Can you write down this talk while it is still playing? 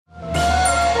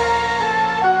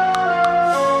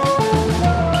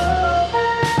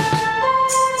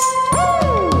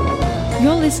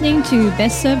listening to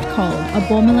Best Served Cold, a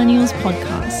Born Millennials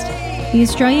podcast, the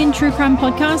Australian true crime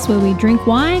podcast where we drink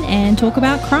wine and talk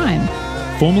about crime.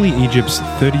 Formerly Egypt's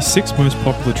 36th most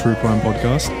popular true crime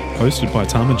podcast, hosted by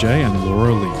Tama J and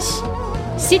Laura Elise.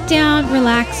 Sit down,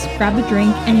 relax, grab a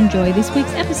drink, and enjoy this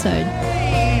week's episode.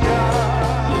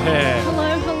 Yeah.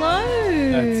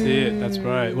 Hello. That's it. That's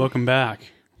right. Welcome back.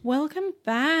 Welcome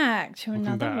back to Welcome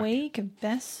another back. week of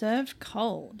Best Served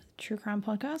Cold, true crime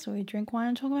podcast where we drink wine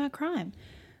and talk about crime.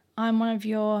 I'm one of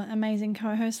your amazing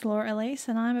co-hosts, Laura Elise,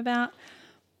 and I'm about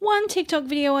one TikTok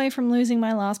video away from losing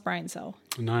my last brain cell.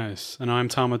 Nice. And I'm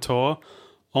Tama Tor.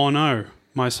 Oh no,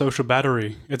 my social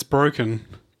battery. It's broken.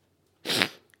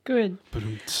 Good. But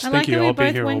I thank like you. that we I'll be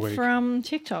both here all went week. from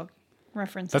TikTok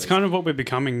references. That's kind of what we're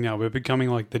becoming now. We're becoming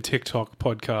like the TikTok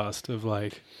podcast of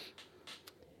like,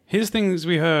 here's things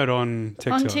we heard on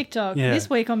TikTok. On TikTok. Yeah. This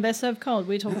week on Best Served Cold,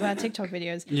 we talk about TikTok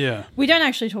videos. Yeah. We don't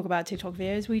actually talk about TikTok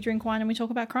videos. We drink wine and we talk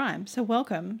about crime. So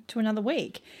welcome to another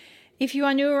week. If you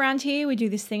are new around here, we do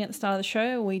this thing at the start of the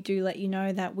show. We do let you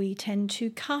know that we tend to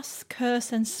cuss,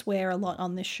 curse, and swear a lot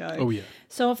on this show. Oh, yeah.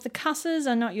 So if the cusses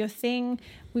are not your thing,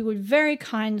 we would very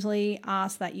kindly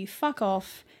ask that you fuck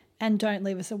off and don't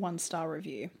leave us a 1-star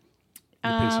review.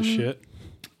 You piece of shit.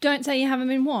 Don't say you haven't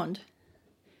been warned.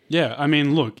 Yeah. I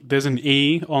mean, look, there's an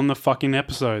E on the fucking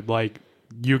episode. Like,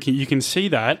 you can see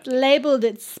that. Labeled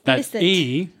it That explicit.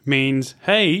 E means,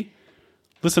 hey,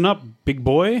 listen up, big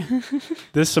boy.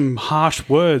 There's some harsh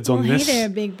words on Hey this there,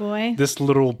 big boy. this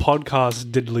little podcast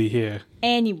diddly here.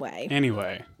 Anyway.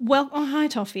 Anyway. Well, oh, hi,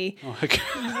 Toffee. Oh, okay.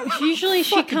 Usually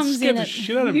she Fucking comes scared in the at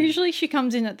shit out of me. usually she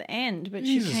comes in at the end, but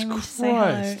Jesus she came in to say hello.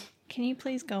 Christ. Can you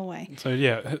please go away? So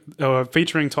yeah,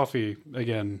 featuring Toffee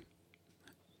again.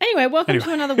 Anyway, welcome Anyway.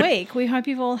 to another week. We hope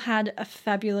you've all had a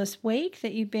fabulous week,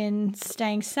 that you've been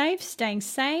staying safe, staying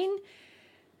sane,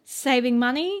 saving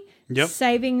money, Yep.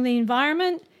 saving the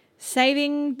environment,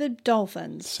 saving the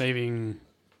dolphins. Saving,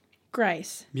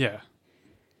 Grace. yeah.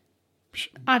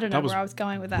 I don't know That was where I was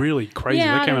going with that. Really crazy.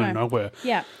 Yeah, That I came don't out of know. nowhere.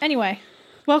 Yeah. Anyway,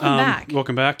 welcome back.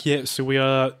 Welcome back. Yeah, so we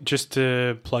are, just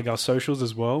to plug our socials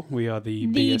as well, we are the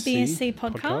BSC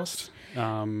podcast.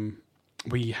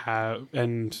 We have,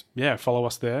 and yeah, follow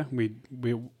us there. We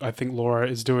I think Laura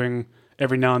is doing,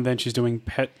 every now and then she's doing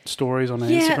pet stories on her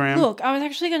Instagram. Look, I was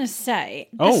actually going to say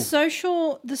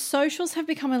the socials have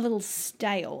become a little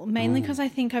stale, mainly because I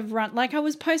think I've I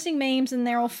was posting memes and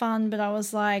they're all fun, but I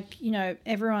was like,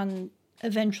 everyone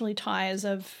eventually tires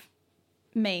of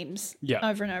memes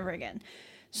over and over again.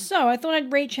 So I thought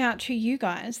I'd reach out to you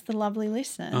guys, the lovely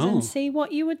listeners, and see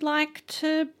what you would like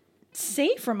to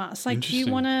see from us. Like,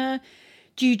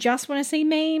 do you just want to see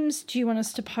memes? Do you want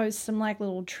us to post some like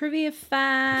little trivia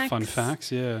facts? Fun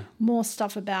facts, yeah. More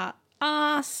stuff about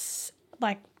us,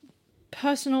 like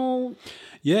personal.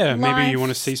 Yeah, maybe you want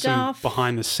to life see stuff. some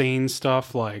behind the scenes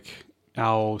stuff, like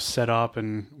our setup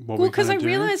and what Well, we because I do.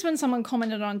 realized when someone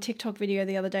commented on a TikTok video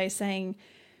the other day saying,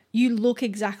 you look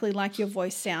exactly like your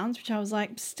voice sounds, which I was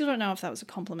like, still don't know if that was a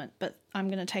compliment, but I'm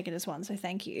going to take it as one, so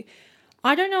thank you.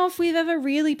 I don't know if we've ever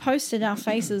really posted our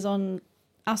faces on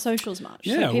our socials much.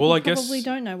 Yeah, so people well, I guess probably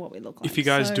don't know what we look like. If you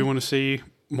guys so- do want to see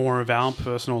more of our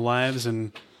personal lives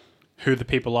and who the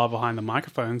people are behind the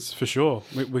microphones, for sure,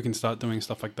 we can start doing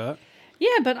stuff like that.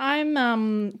 Yeah, but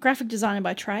I'm graphic designer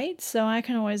by trade, so I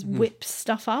can always whip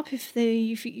stuff up if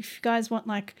you guys want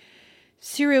like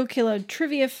serial killer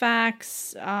trivia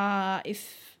facts,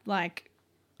 if like,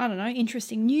 I don't know,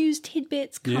 interesting news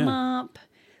tidbits come up.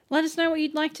 Let us know what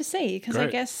you'd like to see, because I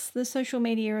Great. guess the social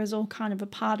media is all kind of a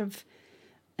part of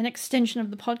an extension of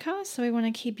the podcast, so we want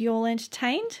to keep you all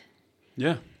entertained.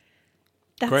 Yeah.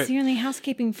 That's Great. the only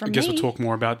housekeeping from I guess me. we'll talk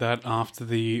more about that after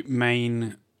the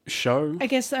main show. I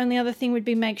guess the only other thing would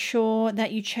be make sure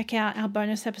that you check out our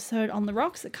bonus episode on The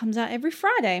Rocks that comes out every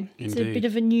Friday. It's a Indeed. bit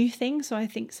of a new thing, so I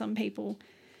think some people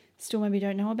still maybe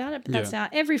don't know about it, but that's out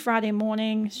every Friday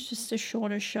morning. It's just a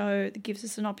shorter show that gives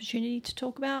us an opportunity to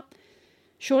talk about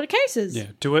shorter cases. Yeah,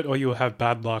 do it or you'll have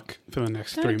bad luck for the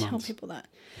next 3 Don't months. tell people that.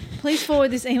 Please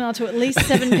forward this email to at least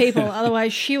 7 people,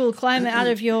 otherwise she will claim it out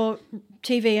of your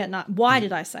TV at night. Why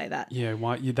did I say that? Yeah,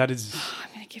 why? Yeah, that is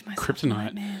I'm going to give myself kryptonite.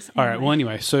 nightmares. All right, well,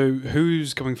 anyway, so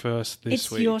who's going first this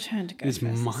it's week? your turn to go It's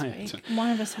first my this turn. week. One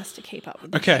of us has to keep up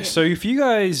with this Okay, shit. so if you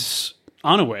guys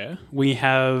aren't aware, we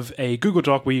have a Google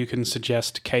Doc where you can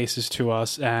suggest cases to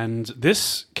us, and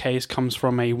this case comes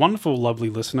from a wonderful, lovely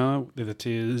listener that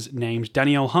is named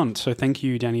Danielle Hunt. So thank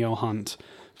you, Danielle Hunt,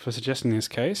 for suggesting this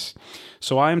case.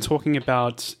 So I am talking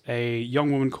about a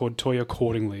young woman called Toya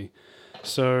Cordingley.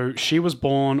 So she was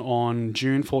born on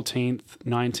June 14th,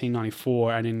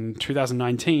 1994, and in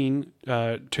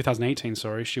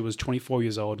 2018, she was 24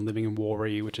 years old and living in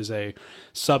Warree, which is a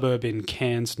suburb in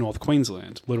Cairns, North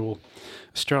Queensland. Little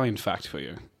Australian fact for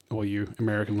you, all you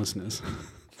American listeners.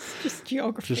 Just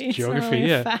geography. Just geography,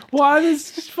 yeah. Well,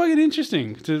 it's just fucking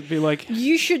interesting to be like...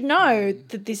 You should know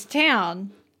that this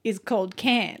town is called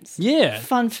Cairns. Yeah.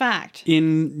 Fun fact.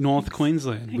 In North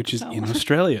Queensland, which is in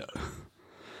Australia.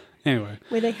 Anyway.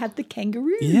 Where they had the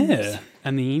kangaroos. Yeah.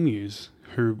 And the emus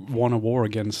who won a war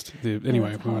against the...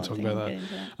 Anyway, we won't talk about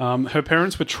that. Her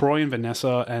parents were Troy and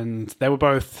Vanessa, and they were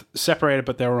both separated,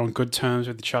 but they were on good terms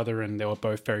with each other, and they were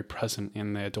both very present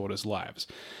in their daughters' lives.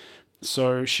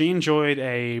 So she enjoyed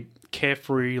a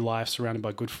carefree life surrounded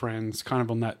by good friends, kind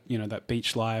of on that, that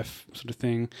beach life sort of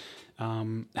thing.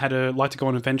 Liked to go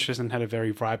on adventures and had a very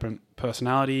vibrant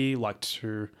personality, liked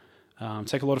to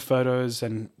take a lot of photos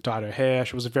and dyed her hair.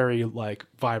 She was a very,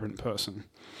 vibrant person.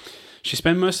 She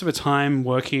spent most of her time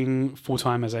working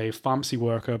full-time as a pharmacy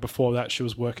worker. Before that, she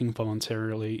was working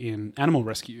voluntarily in animal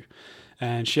rescue.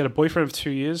 And she had a boyfriend of 2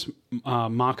 years,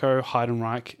 Marco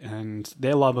Heidenreich, and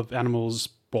their love of animals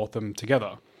brought them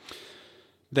together.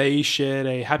 They shared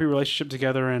a happy relationship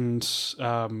together, and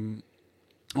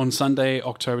on Sunday,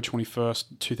 October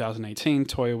 21st, 2018,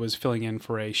 Toya was filling in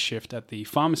for a shift at the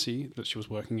pharmacy that she was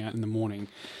working at in the morning.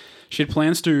 She had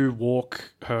plans to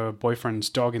walk her boyfriend's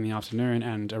dog in the afternoon,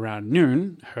 and around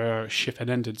noon, her shift had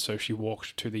ended, so she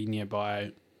walked to the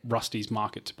nearby Rusty's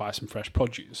Market to buy some fresh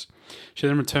produce. She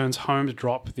then returns home to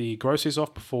drop the groceries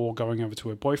off before going over to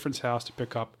her boyfriend's house to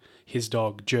pick up his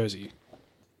dog, Jersey.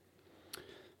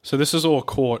 So this is all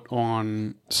caught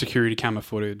on security camera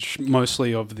footage,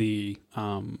 mostly of the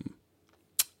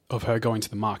of her going to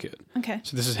the market. Okay.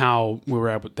 So this is how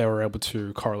they were able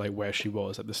to correlate where she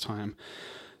was at this time.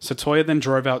 So Toya then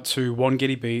drove out to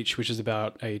Wongedi Beach, which is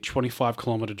about a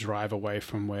 25-kilometer drive away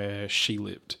from where she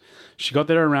lived. She got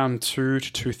there around 2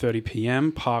 to 2:30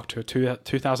 p.m., parked her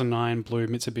 2009 blue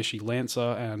Mitsubishi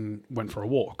Lancer, and went for a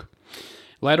walk.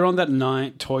 Later on that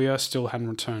night, Toya still hadn't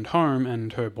returned home,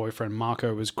 and her boyfriend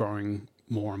Marco was growing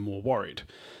more and more worried,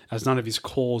 as none of his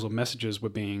calls or messages were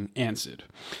being answered.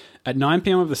 At 9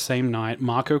 p.m. of the same night,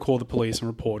 Marco called the police and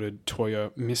reported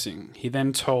Toya missing. He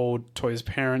then told Toya's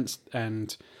parents,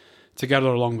 and together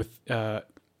along with her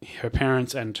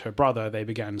parents and her brother, they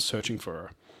began searching for her.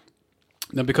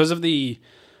 Now, because of the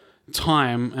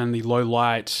time and the low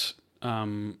light,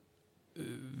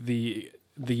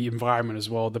 the environment as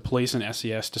well, the police and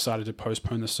SES decided to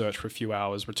postpone the search for a few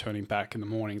hours, returning back in the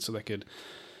morning so they could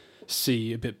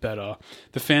see a bit better.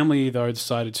 The family, though,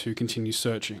 decided to continue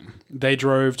searching. They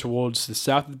drove towards the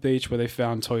south of the beach where they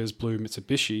found Toya's blue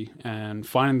Mitsubishi, and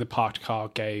finding the parked car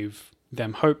gave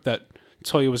them hope that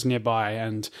Toya was nearby,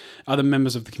 and other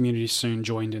members of the community soon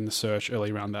joined in the search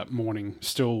early around that morning,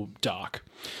 still dark.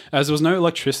 As there was no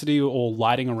electricity or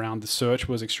lighting around, the search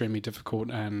was extremely difficult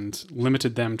and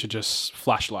limited them to just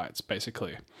flashlights,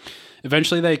 basically.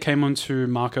 Eventually, they came onto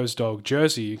Marco's dog,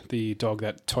 Jersey, the dog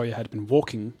that Toya had been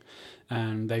walking,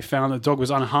 and they found the dog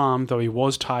was unharmed, though he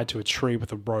was tied to a tree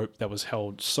with a rope that was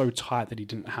held so tight that he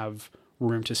didn't have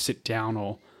room to sit down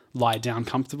or lie down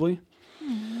comfortably.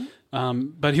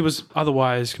 But he was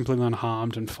otherwise completely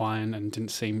unharmed and fine and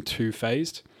didn't seem too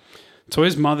fazed.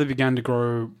 Toya's mother began to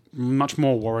grow much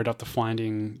more worried after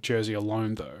finding Jersey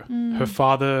alone, though. Her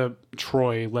father,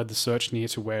 Troy, led the search near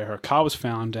to where her car was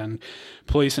found, and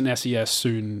police and SES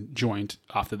soon joined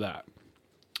after that.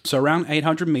 So around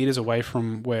 800 meters away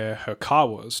from where her car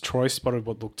was, Troy spotted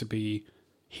what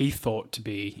he thought to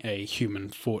be a human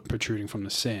foot protruding from the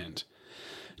sand.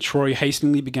 Troy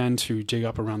hastily began to dig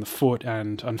up around the foot,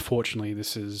 and unfortunately,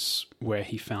 this is where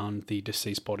he found the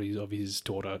deceased bodies of his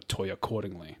daughter, Toya,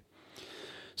 accordingly.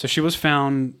 So she was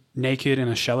found naked in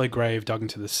a shallow grave dug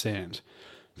into the sand.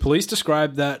 Police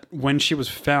described that when she was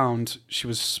found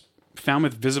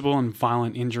with visible and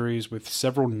violent injuries with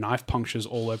several knife punctures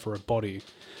all over her body.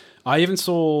 I even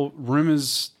saw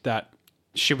rumors that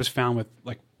she was found with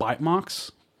bite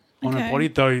marks on her body,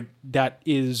 though that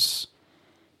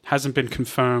hasn't been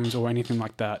confirmed or anything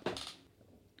like that.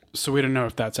 So we don't know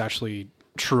if that's actually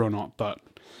true or not, but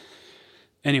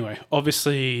anyway,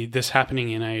 obviously this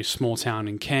happening in a small town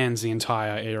in Cairns, the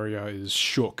entire area is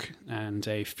shook, and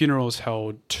a funeral is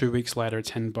held 2 weeks later,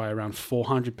 attended by around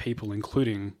 400 people,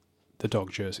 including the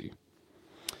dog Jersey.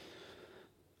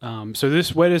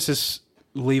 Where does this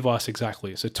leave us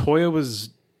exactly? So Toya was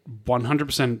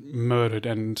 100% murdered,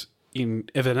 and in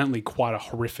evidently quite a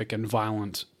horrific and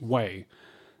violent way.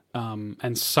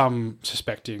 And some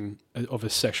suspecting of a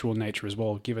sexual nature as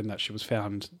well, given that she was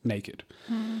found naked.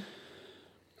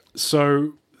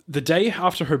 So The day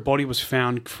after her body was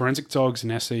found, forensic dogs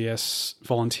and SAS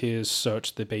volunteers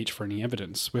searched the beach for any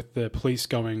evidence, with the police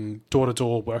going door to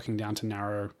door, working down to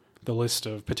narrow the list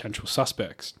of potential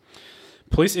suspects.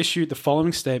 Police issued the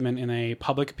following statement in a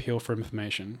public appeal for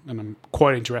information, and I'm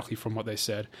quoting directly from what they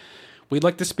said. We'd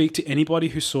like to speak to anybody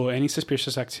who saw any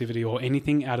suspicious activity or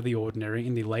anything out of the ordinary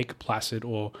in the Lake Placid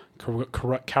or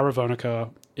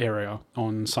Caravonica area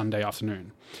on Sunday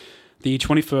afternoon, the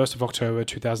 21st of October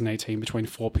 2018, between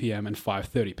 4 p.m. and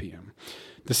 5:30 p.m.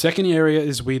 The second area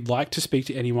is we'd like to speak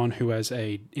to anyone who has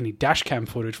any dash cam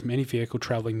footage from any vehicle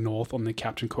travelling north on the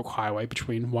Captain Cook Highway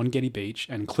between One-Getty Beach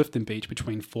and Clifton Beach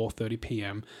between 4:30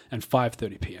 p.m. and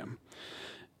 5:30 p.m.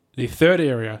 The third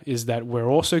area is that we're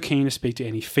also keen to speak to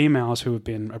any females who have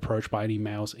been approached by any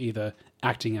males either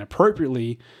acting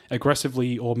inappropriately,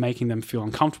 aggressively, or making them feel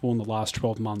uncomfortable in the last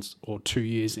 12 months or 2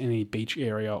 years in any beach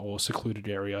area or secluded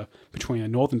area between the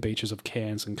northern beaches of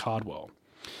Cairns and Cardwell.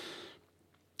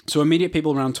 So immediate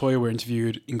people around Toyah were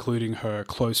interviewed, including her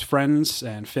close friends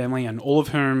and family, and all of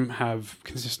whom have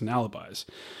consistent alibis.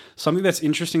 Something that's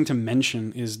interesting to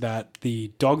mention is that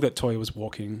the dog that Toyah was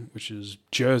walking, which is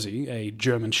Jersey, a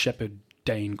German Shepherd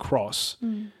Dane cross,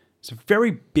 it's a very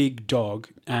big dog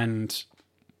and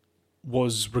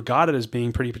was regarded as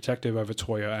being pretty protective over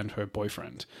Toyah and her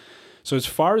boyfriend. So as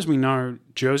far as we know,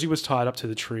 Jersey was tied up to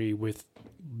the tree with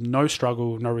no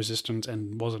struggle, no resistance,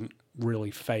 and wasn't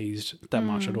really phased that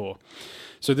much at all.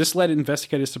 So this led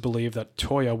investigators to believe that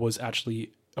Toyah was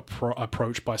actually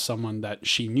approached by someone that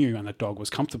she knew and the dog was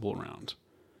comfortable around.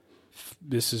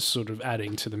 This is sort of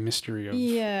adding to the mystery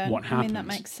of what happened. I mean, that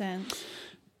makes sense.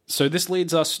 So this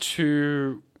leads us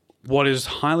to what is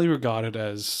highly regarded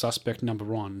as suspect number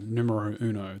one, numero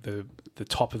uno, the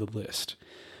top of the list.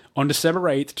 On December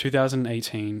 8th,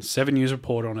 2018, 7 News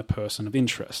reported on a person of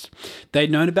interest. They'd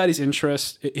known about his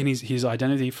interest in his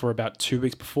identity for about 2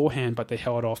 weeks beforehand, but they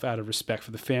held off out of respect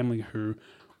for the family who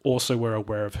also were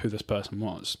aware of who this person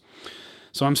was.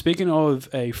 So I'm speaking of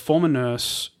a former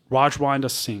nurse, Rajwinder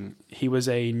Singh. He was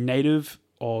a native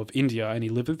of India and he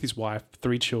lived with his wife,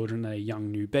 3 children, and a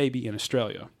young new baby in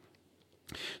Australia.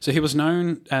 So he was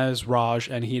known as Raj,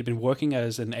 and he had been working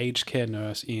as an aged care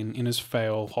nurse in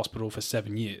Innisfail Hospital for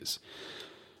 7 years.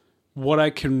 What I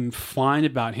can find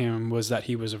about him was that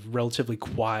he was a relatively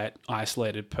quiet,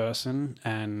 isolated person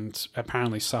and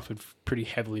apparently suffered pretty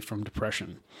heavily from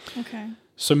depression. Okay.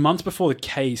 So months before the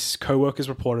case, co-workers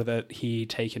reported that he'd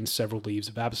taken several leaves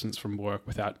of absence from work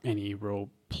without any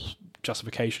real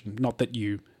justification. Not that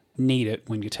you need it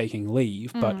when you're taking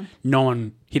leave, but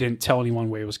he didn't tell anyone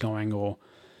where he was going or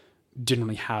didn't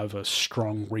really have a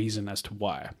strong reason as to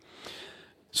why.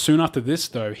 Soon after this,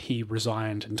 though, he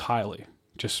resigned entirely,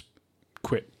 just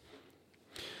quit.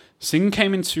 Singh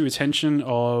came into attention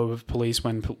of police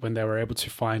when they were able to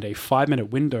find a 5-minute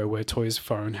window where Toyah's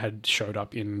phone had showed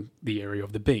up in the area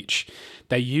of the beach.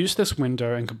 They used this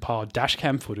window and compiled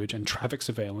dashcam footage and traffic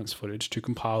surveillance footage to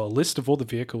compile a list of all the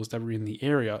vehicles that were in the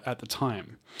area at the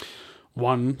time.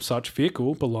 One such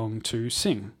vehicle belonged to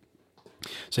Singh.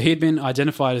 So he had been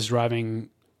identified as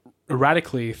driving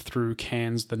erratically through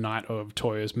Cairns the night of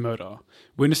Toyah's murder.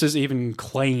 Witnesses even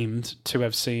claimed to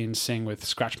have seen Singh with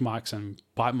scratch marks and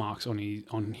bite marks on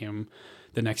him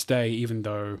the next day, even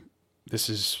though this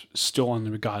is still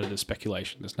only regarded as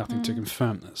speculation. There's nothing to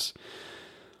confirm this.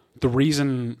 The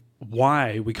reason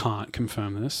why we can't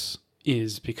confirm this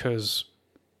is because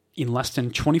in less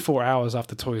than 24 hours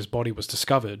after Toyah's body was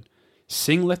discovered,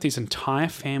 Singh left his entire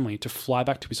family to fly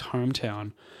back to his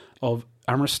hometown of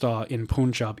Amritsar in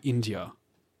Punjab, India,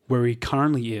 where he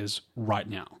currently is right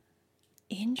now.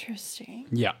 Interesting.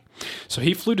 Yeah. So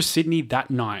he flew to Sydney that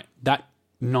night,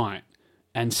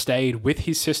 and stayed with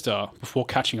his sister before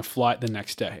catching a flight the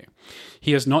next day.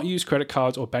 He has not used credit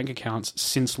cards or bank accounts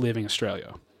since leaving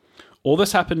Australia. All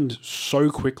this happened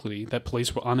so quickly that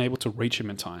police were unable to reach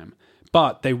him in time,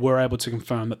 but they were able to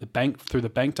confirm that through the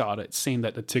bank data, it seemed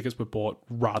that the tickets were bought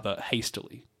rather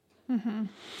hastily. Mm-hmm.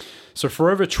 So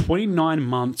for over 29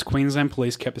 months, Queensland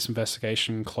Police kept this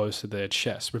investigation close to their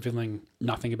chest, revealing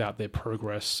nothing about their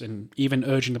progress and even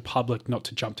urging the public not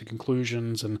to jump to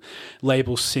conclusions and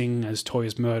label Singh as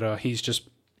Toyah's murder. He's just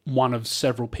one of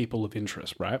several people of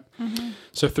interest, right? Mm-hmm.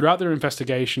 So throughout their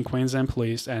investigation, Queensland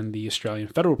Police and the Australian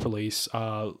Federal Police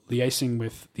are liaising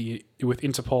with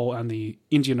Interpol and the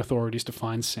Indian authorities to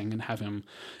find Singh and have him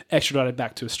extradited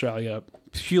back to Australia,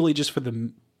 purely just for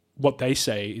what they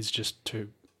say is just to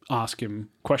ask him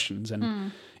questions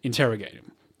and interrogate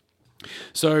him.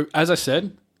 So, as I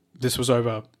said, this was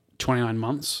over 29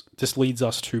 months. This leads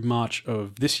us to March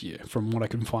of this year, from what I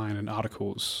can find in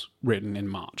articles written in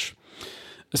March.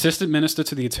 Assistant Minister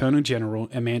to the Attorney General,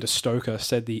 Amanda Stoker,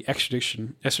 said the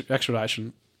extradition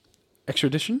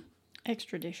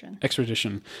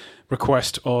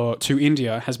request to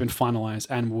India has been finalised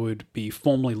and would be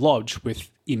formally lodged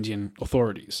with Indian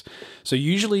authorities. So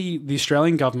usually the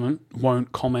Australian government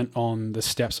won't comment on the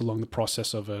steps along the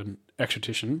process of an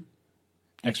extradition.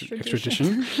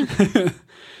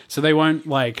 So they won't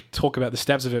talk about the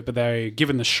steps of it, but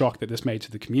given the shock that this made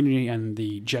to the community and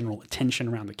the general attention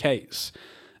around the case,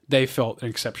 they felt an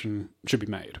exception should be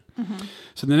made. Mm-hmm.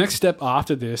 So the next step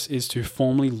after this is to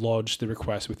formally lodge the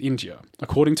request with India.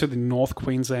 According to the North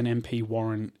Queensland MP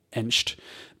Warren Entsch,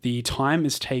 the time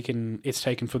it's taken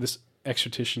for this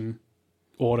extradition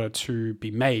order to be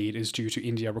made is due to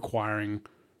India requiring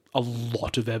a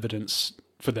lot of evidence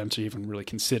for them to even really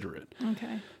consider it.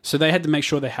 Okay. So they had to make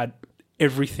sure they had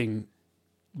everything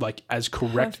as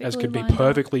correct as could be,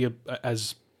 perfectly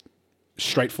as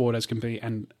straightforward as can be,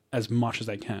 and as much as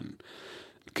they can,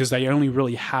 because they only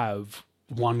really have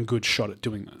one good shot at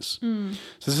doing this.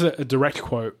 So this is a direct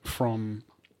quote from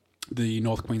the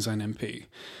North Queensland MP.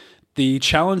 The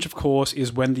challenge, of course,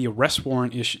 is when the arrest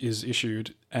warrant is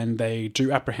issued and they do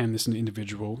apprehend this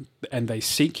individual and they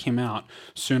seek him out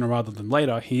sooner rather than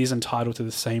later, he is entitled to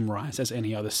the same rights as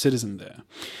any other citizen there.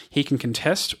 He can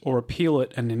contest or appeal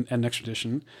it an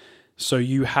extradition, so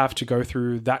you have to go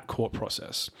through that court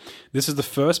process. This is the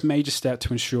first major step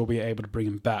to ensure we are able to bring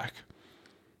him back.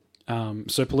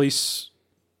 So police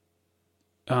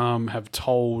have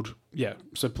told... Yeah,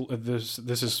 so this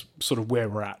is sort of where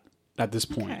we're at this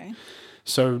point. Okay.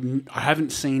 So I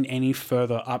haven't seen any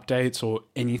further updates or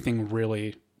anything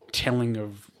really telling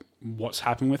of what's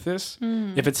happened with this.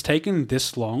 If it's taken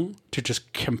this long to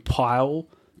just compile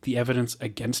the evidence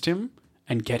against him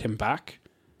and get him back,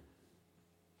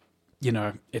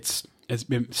 it's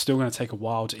still going to take a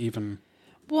while to even...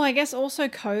 Well, I guess also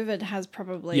COVID has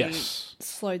probably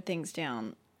slowed things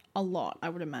down a lot, I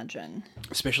would imagine.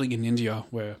 Especially in India,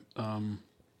 where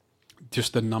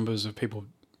just the numbers of people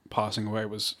passing away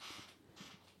was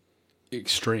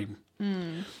extreme.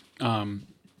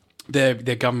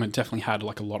 Their government definitely had a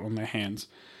lot on their hands.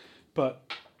 But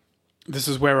this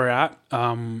is where we're at.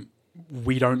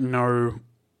 We don't know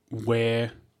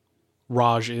where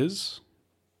Raj is.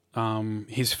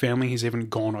 His family, he's even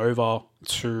gone over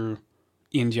to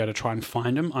India to try and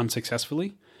find him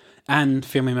unsuccessfully. And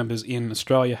family members in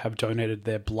Australia have donated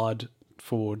their blood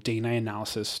for DNA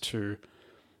analysis to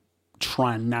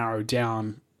try and narrow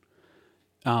down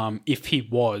if he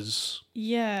was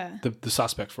the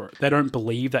suspect for it. They don't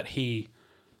believe that he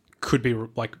could be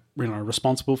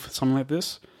responsible for something like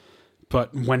this.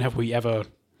 But when have we ever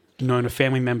known a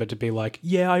family member to be like,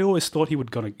 yeah, I always thought he was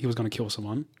going to kill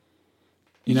someone?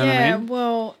 You know what I mean?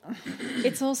 Well,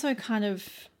 it's also kind of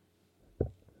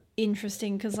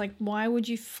interesting because, why would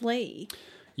you flee?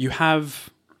 You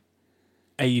have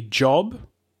a job,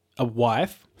 a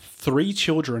wife, 3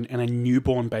 children, and a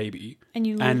newborn baby. And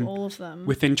you leave all of them.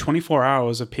 Within 24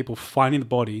 hours of people finding the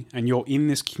body and you're in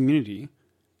this community,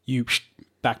 you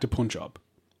back to Punjab.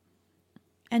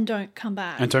 And don't come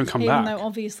back. Even though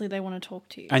obviously they want to talk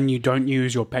to you. And you don't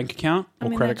use your bank account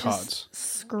or credit cards.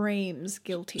 Screams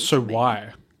guilty. So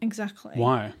why? Exactly.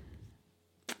 Why?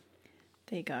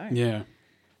 There you go. Yeah.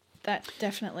 That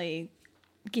definitely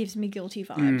gives me guilty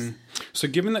vibes. So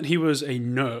given that he was a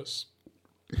nurse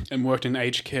and worked in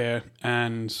aged care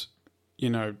and,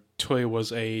 Toya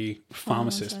was a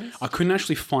pharmacist, I couldn't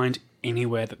actually find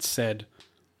anywhere that said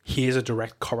here's a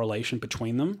direct correlation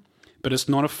between them. But it's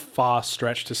not a far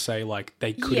stretch to say,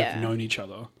 they could have known each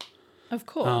other. Of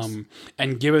course.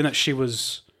 And given that she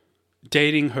was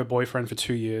dating her boyfriend for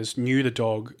 2 years, knew the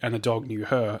dog, and the dog knew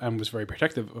her and was very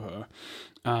protective of her,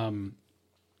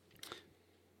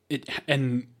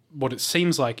 and what it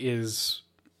seems like is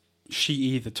she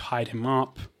either tied him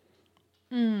up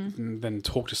and then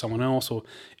talked to someone else, or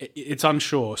it's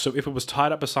unsure. So if it was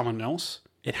tied up with someone else,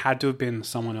 it had to have been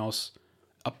someone else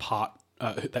apart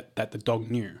that the dog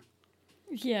knew.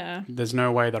 Yeah. There's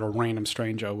no way that a random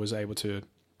stranger was able to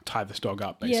tie this dog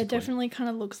up, basically. Yeah, it definitely kind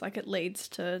of looks like it leads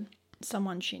to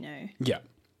someone she knew. Yeah.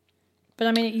 But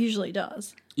I mean, it usually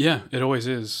does. Yeah, it always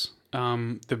is.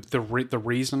 The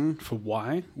reason for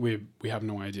why, we have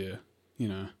no idea,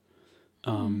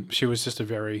 She was just a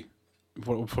very,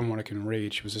 from what I can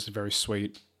read, she was just a very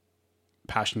sweet,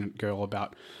 passionate girl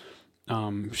about...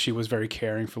 she was very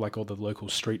caring for all the local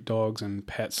street dogs and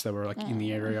pets that were in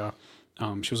the area.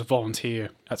 She was a volunteer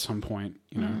at some point,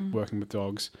 working with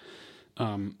dogs.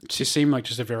 She seemed like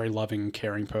just a very loving,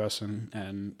 caring person,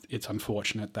 and it's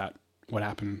unfortunate that what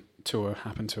happened to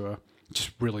her. It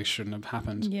just really shouldn't have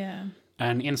happened. Yeah.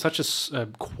 And in such a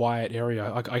quiet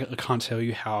area, I can't tell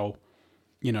you how,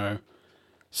 you know,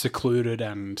 secluded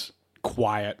and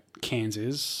quiet Cairns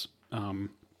is.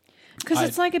 Because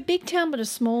it's like a big town but a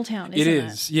small town, isn't it? It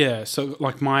is, yeah. So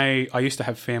like I used to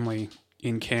have family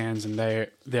in Cairns, and they're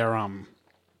that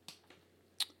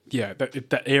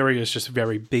area is just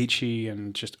very beachy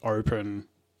and just open,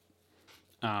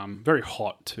 very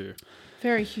hot too.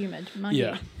 Very humid, muggy.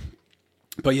 Yeah.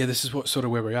 But yeah, this is sort of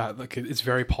where we're at. Like, it's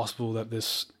very possible that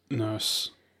this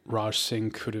nurse, Raj Singh,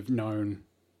 could have known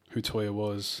who Toya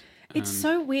was. It's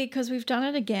so weird because we've done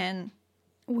it again.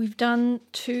 We've done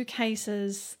 2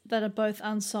 cases that are both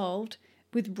unsolved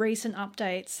with recent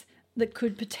updates that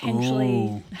could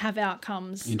potentially have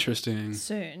outcomes interesting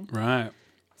soon. Right.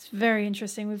 It's very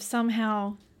interesting. We've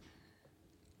somehow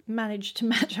managed to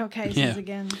match our cases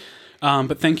again.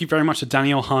 But thank you very much to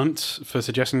Danielle Hunt for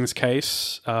suggesting this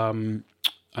case.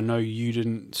 I know you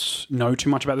didn't know too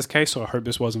much about this case, so I hope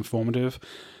this was informative.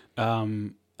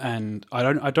 And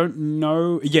I don't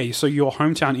know. Yeah, so your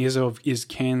hometown is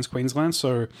Cairns, Queensland.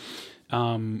 So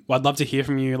I'd love to hear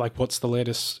from you. Like, what's the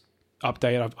latest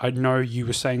update? I know you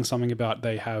were saying something about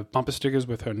they have bumper stickers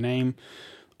with her name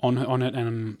on it,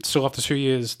 and still after 2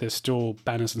 years, there's still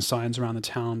banners and signs around the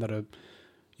town that are,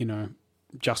 you know,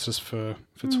 justice for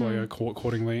Toya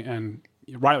accordingly, and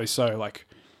rightly so. Like,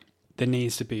 there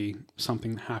needs to be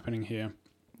something happening here.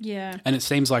 Yeah. And it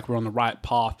seems like we're on the right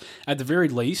path. At the very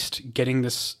least, getting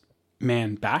this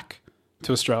man back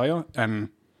to Australia and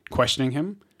questioning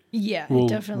him. Yeah, it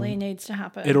definitely needs to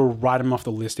happen. It'll write him off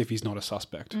the list if he's not a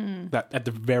suspect. That at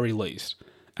the very least.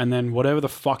 And then whatever the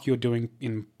fuck you're doing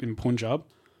in Punjab,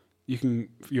 you're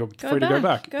free to go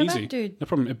back. Go Easy. back, dude. No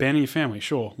problem. Abandon your family,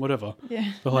 sure, whatever.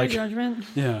 Yeah. But no judgment.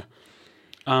 Yeah.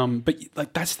 But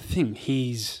like, that's the thing.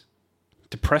 He's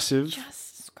depressive.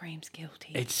 Just screams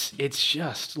guilty. It's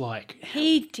just like,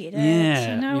 he did it.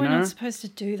 Yeah, you know, you we're know? not supposed to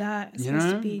do that. It's supposed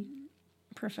to be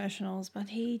professionals, but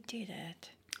he did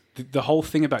it. The whole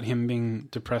thing about him being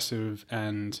depressive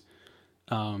and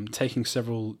taking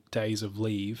several days of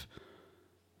leave,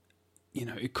 you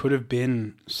know, it could have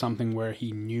been something where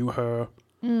he knew her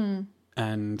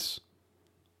and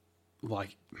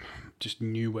like just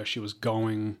knew where she was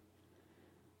going,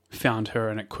 found her,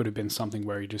 and it could have been something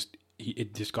where it just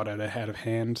got out of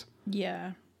hand.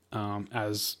 Yeah.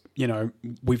 As you know,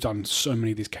 we've done so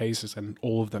many of these cases, and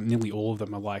nearly all of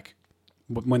them are like,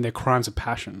 when they're crimes of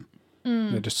passion,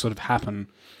 they just sort of happen.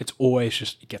 It's always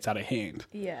just, it gets out of hand.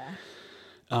 Yeah.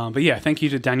 But yeah, thank you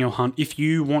to Daniel Hunt. If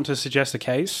you want to suggest a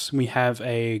case, we have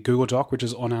a Google Doc, which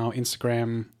is on our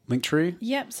Instagram link tree.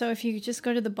 Yep. So if you just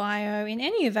go to the bio in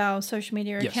any of our social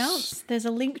media accounts, there's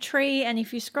a link tree. And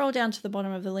if you scroll down to the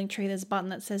bottom of the link tree, there's a button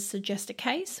that says suggest a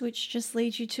case, which just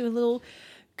leads you to a little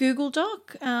Google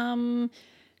Doc.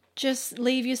 Just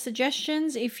leave your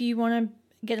suggestions. If you want to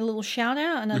get a little shout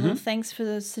out and a little thanks for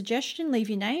the suggestion, leave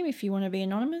your name. If you want to be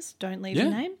anonymous, don't leave your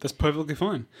name. That's perfectly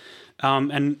fine.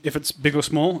 And if it's big or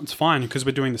small, it's fine, because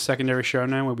we're doing the secondary show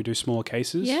now where we do smaller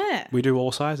cases. Yeah. We do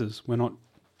all sizes. We don't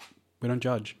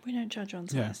judge. We don't judge on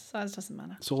size. Yeah. Size doesn't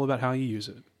matter. It's all about how you use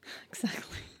it.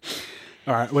 Exactly.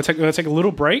 All right, we'll take a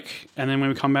little break, and then when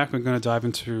we come back, we're going to dive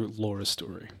into Laura's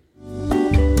story.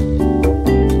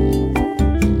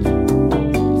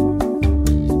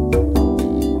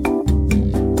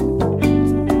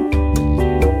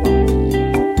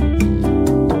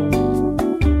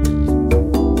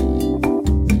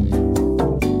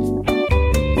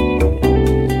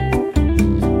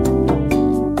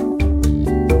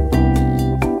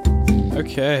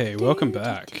 Okay, welcome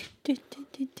back. We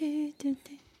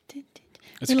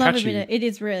love a bit of, it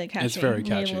is really catchy. It's very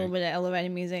catchy. We need a little bit of elevator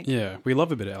music. Yeah, we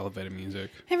love a bit of elevator music.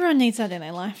 Everyone needs that in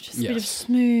their life. Just a bit of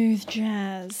smooth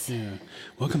jazz. Yeah.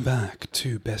 Welcome back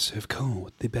to Best of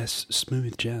Cold, the best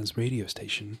smooth jazz radio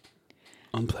station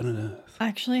on planet Earth. I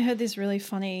actually heard this really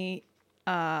funny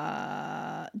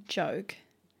joke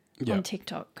on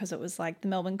TikTok, because it was like the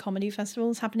Melbourne Comedy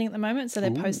Festival is happening at the moment. So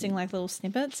they're posting like little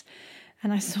snippets.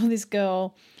 And I saw this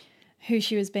girl who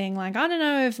she was being like, I don't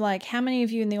know if like how many of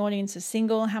you in the audience are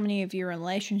single, how many of you are in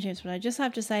relationships, but I just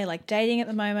have to say, like, dating at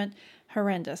the moment,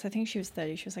 horrendous. I think she was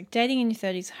 30. She was like, dating in your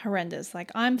 30s, horrendous.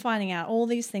 Like, I'm finding out all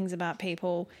these things about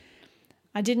people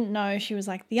I didn't know. She was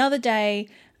like, the other day,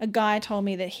 a guy told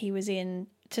me that he was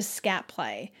into scat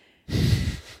play.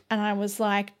 And I was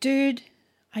like, dude,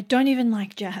 I don't even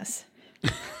like jazz.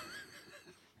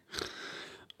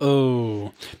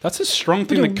 Oh, that's a strong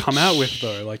thing to come out with,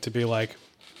 though. Like, to be like,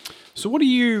 so what do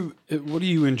you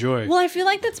enjoy? Well, I feel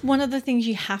like that's one of the things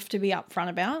you have to be upfront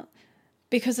about.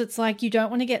 Because it's like you don't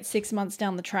want to get 6 months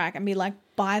down the track and be like,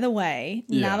 by the way,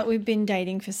 now that we've been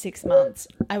dating for 6 months,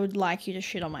 I would like you to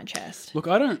shit on my chest. Look,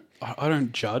 I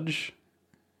don't judge,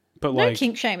 but no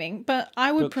kink shaming, but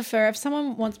I would prefer if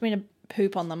someone wants me to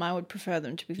poop on them, I would prefer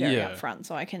them to be very upfront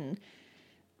so I can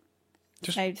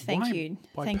just say thank you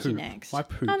next. Why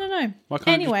poop? I don't know. Why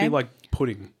can't it just be like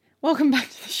pudding? Welcome back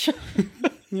to the show.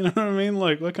 You know what I mean?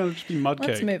 Like, why can't it just be mud cake?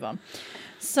 Let's move on.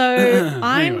 So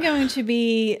I'm going to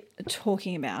be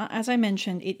talking about, as I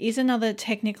mentioned, it is another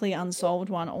technically unsolved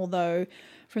one, although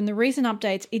from the recent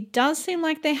updates, it does seem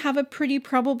like they have a pretty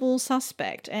probable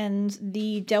suspect, and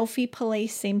the Delphi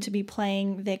police seem to be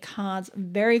playing their cards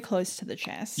very close to the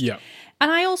chest. Yeah. And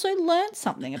I also learned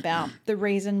something about the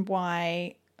reason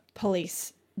why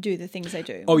police do the things they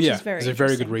do. Oh, yeah. There's a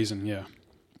very good reason, yeah.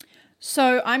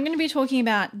 So I'm going to be talking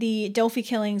about the Delphi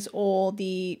killings, or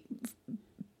the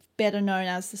better known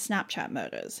as the Snapchat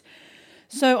murders.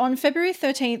 So on February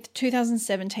 13th,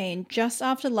 2017, just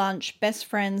after lunch, best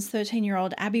friends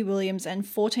 13-year-old Abby Williams and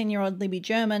 14-year-old Libby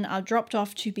German are dropped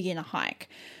off to begin a hike.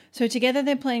 So together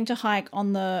they're planning to hike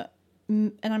on the,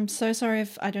 and I'm so sorry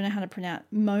if I don't know how to pronounce,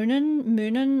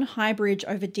 Moonan High Bridge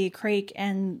over Deer Creek,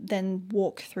 and then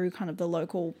walk through kind of the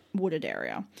local wooded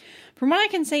area. From what I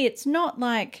can see, it's not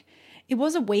like, it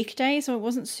was a weekday, so it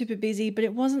wasn't super busy, but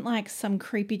it wasn't like some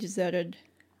creepy deserted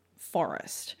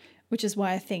forest, which is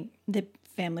why I think the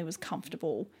family was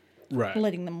comfortable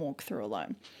letting them walk through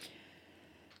alone.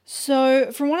 So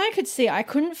from what I could see, I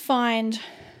couldn't find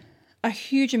a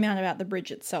huge amount about the bridge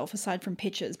itself aside from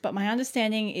pictures, but my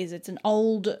understanding is it's an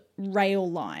old rail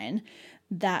line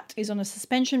that is on a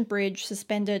suspension bridge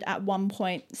suspended at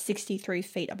 1.63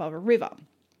 feet above a river.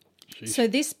 Sheesh. So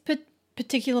this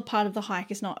particular part of the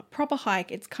hike is not a proper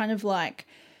hike. It's kind of like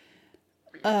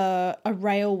a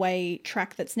railway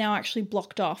track that's now actually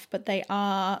blocked off, but they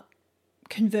are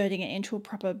converting it into a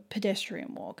proper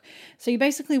pedestrian walk. So you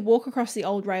basically walk across the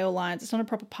old rail lines. It's not a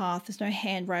proper path. There's no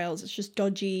handrails. It's just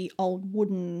dodgy old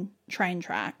wooden train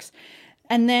tracks.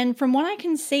 And then from what I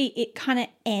can see, it kind of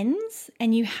ends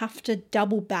and you have to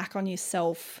double back on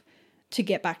yourself to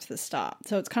get back to the start.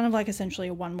 So it's kind of like essentially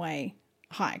a one-way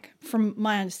hike from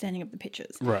my understanding of the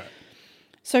pictures. Right.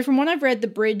 So from what I've read, the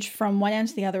bridge from one end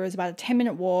to the other is about a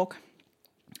 10-minute walk,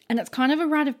 and it's kind of a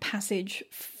rite of passage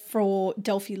for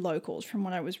Delphi locals from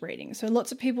what I was reading. So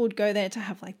lots of people would go there to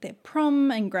have like their prom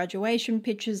and graduation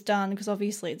pictures done, because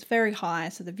obviously it's very high,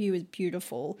 so the view is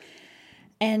beautiful.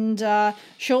 And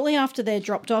shortly after they're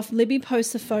dropped off, Libby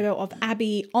posts a photo of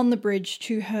Abby on the bridge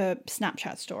to her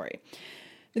Snapchat story.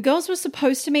 The girls were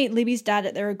supposed to meet Libby's dad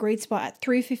at their agreed spot at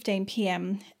 3:15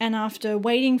 p.m. And after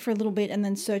waiting for a little bit and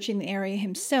then searching the area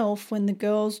himself, when the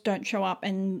girls don't show up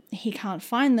and he can't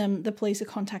find them, the police are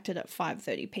contacted at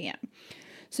 5:30 p.m.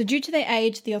 So due to their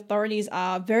age, the authorities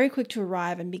are very quick to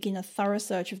arrive and begin a thorough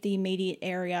search of the immediate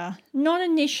area. Not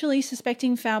initially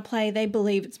suspecting foul play, they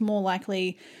believe it's more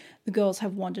likely the girls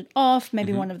have wandered off,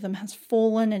 maybe one of them has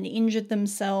fallen and injured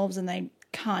themselves and they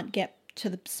can't get to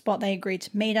the spot they agreed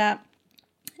to meet at.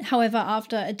 However,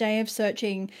 after a day of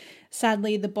searching,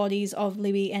 sadly, the bodies of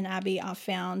Libby and Abby are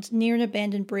found near an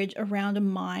abandoned bridge around a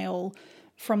mile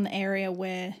from the area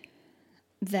where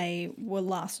they were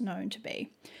last known to be.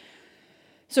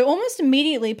 So almost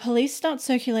immediately, police start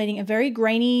circulating a very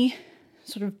grainy,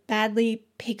 sort of badly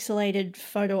pixelated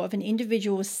photo of an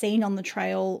individual seen on the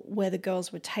trail where the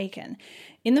girls were taken.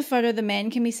 In the photo, the man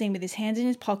can be seen with his hands in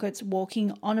his pockets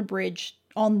walking on the bridge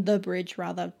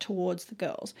towards the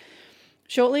girls.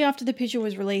 Shortly after the picture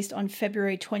was released on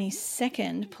February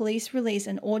 22nd, police released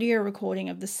an audio recording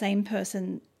of the same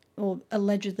person, or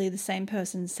allegedly the same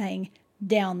person, saying,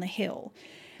 "down the hill."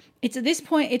 It's at this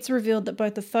point it's revealed that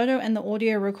both the photo and the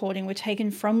audio recording were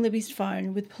taken from Libby's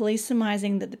phone, with police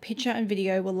surmising that the picture and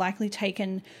video were likely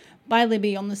taken by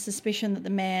Libby on the suspicion that the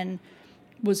man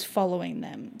was following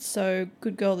them. So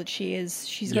good girl that she is,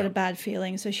 she's got a bad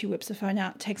feeling, so she whips her phone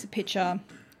out, takes a picture,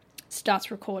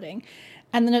 starts recording.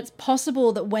 And then it's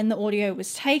possible that when the audio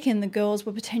was taken, the girls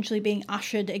were potentially being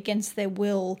ushered against their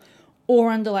will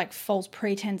or under like false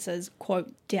pretenses,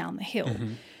 quote, down the hill.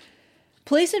 Mm-hmm.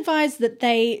 Police advise that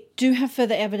they do have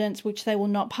further evidence which they will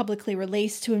not publicly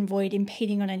release to avoid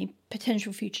impeding on any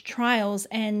potential future trials,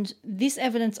 and this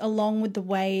evidence, along with the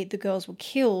way the girls were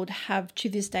killed, have to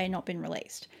this day not been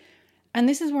released. And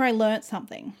this is where I learnt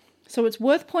something. So it's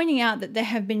worth pointing out that there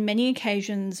have been many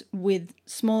occasions with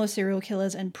smaller serial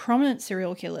killers and prominent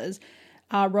serial killers,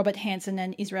 Robert Hansen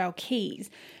and Israel Keyes,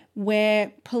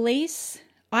 where police,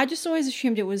 I just always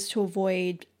assumed it was to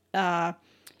avoid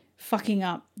fucking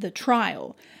up the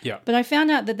trial. Yeah. But I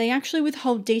found out that they actually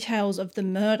withhold details of the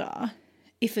murder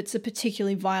if it's a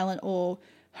particularly violent or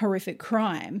horrific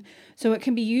crime. So it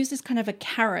can be used as kind of a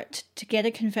carrot to get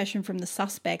a confession from the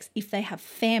suspects if they have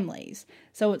families.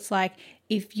 So it's like,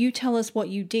 if you tell us what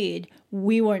you did,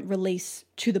 we won't release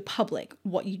to the public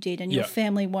what you did, and your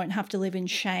family won't have to live in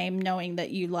shame knowing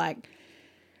that you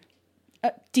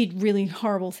did really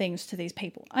horrible things to these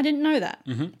people. I didn't know that.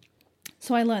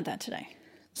 So I learned that today.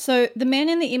 So the man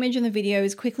in the image in the video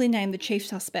is quickly named the chief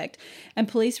suspect, and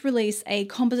police release a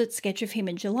composite sketch of him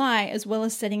in July, as well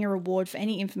as setting a reward for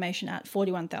any information at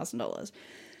 $41,000.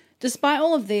 Despite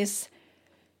all of this,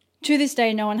 to this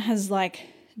day, no one has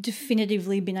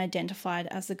definitively been identified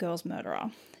as the girl's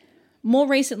murderer. More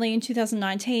recently, in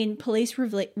 2019, police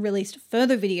released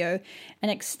further video, an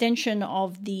extension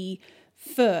of the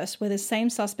first, where the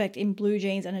same suspect in blue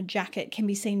jeans and a jacket can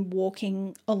be seen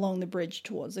walking along the bridge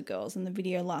towards the girls, and the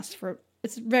video lasts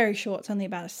it's very short, it's only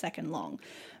about a second long.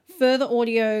 Further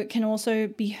audio can also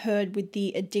be heard with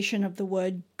the addition of the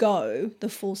word go, the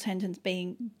full sentence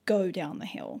being go down the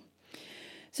hill.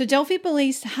 So Delphi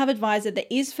police have advised that there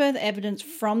is further evidence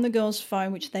from the girl's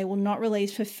phone which they will not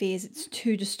release for fears it's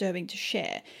too disturbing to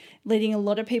share, leading a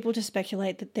lot of people to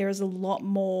speculate that there is a lot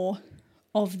more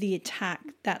of the attack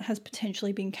that has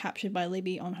potentially been captured by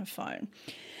Libby on her phone.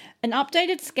 An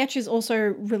updated sketch is also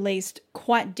released,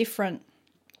 quite different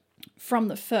from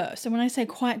the first. And when I say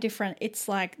quite different, it's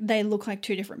like they look like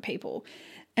two different people.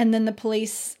 And then the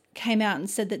police came out and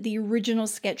said that the original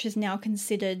sketch is now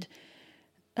considered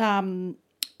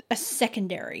a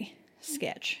secondary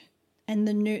sketch.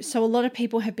 And so a lot of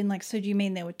people have been like, so do you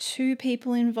mean there were two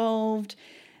people involved?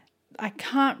 I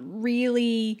can't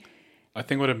really... I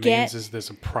think what it means is there's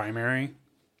a primary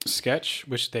sketch,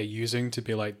 which they're using to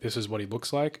be like, this is what he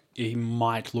looks like. He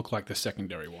might look like the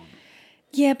secondary one.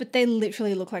 Yeah, but they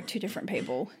literally look like two different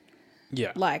people.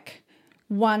 Yeah.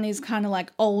 One is kind of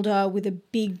older with a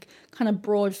big kind of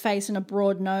broad face and a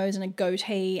broad nose and a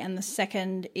goatee. And the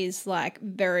second is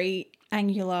very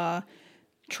angular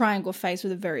triangle face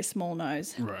with a very small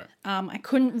nose. Right. I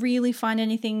couldn't really find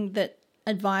anything that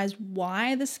advised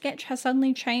why the sketch has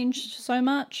suddenly changed so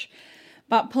much.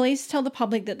 But police tell the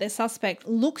public that their suspect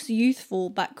looks youthful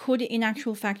but could in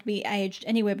actual fact be aged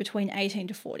anywhere between 18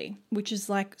 to 40, which is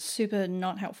super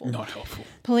not helpful. Not helpful.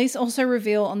 Police also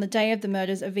reveal on the day of the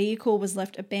murders, a vehicle was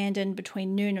left abandoned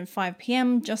between noon and 5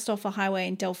 p.m. just off a highway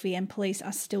in Delphi, and police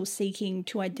are still seeking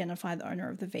to identify the owner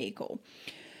of the vehicle.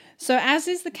 So as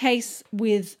is the case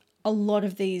with a lot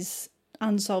of these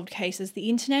unsolved cases, the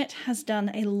internet has done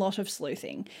a lot of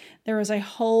sleuthing. There is a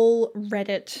whole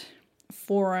Reddit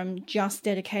forum just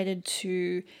dedicated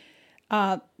to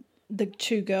the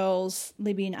two girls,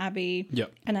 Libby and Abby.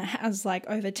 Yep. And it has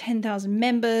over 10,000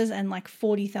 members and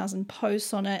 40,000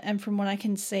 posts on it. And from what I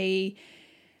can see,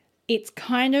 it's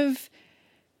kind of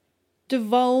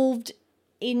devolved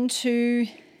into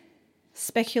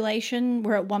speculation,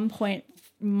 where at one point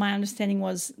my understanding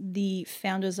was the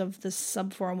founders of the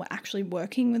subforum were actually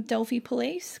working with Delphi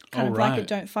police, kind of like a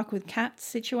don't fuck with cats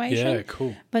situation. Yeah,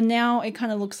 cool. But now it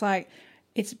kind of looks like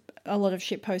it's a lot of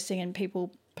shit posting and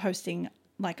people posting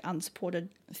unsupported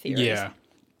theories. Yeah.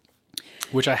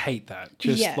 Which I hate that.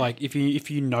 Just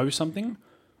if you know something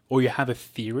or you have a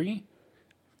theory,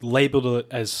 label it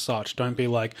as such. Don't be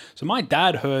like, so my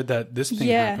dad heard that this thing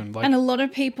happened. And a lot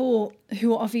of people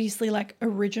who are obviously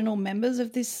original members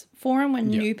of this forum, when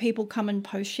new people come and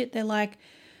post shit, they're like,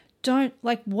 don't,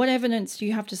 what evidence do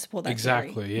you have to support that theory?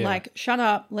 Exactly, yeah. Shut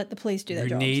up, let the police do their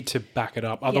jobs. You need to back it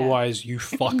up. Otherwise, you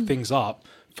fuck things up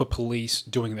for police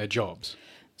doing their jobs.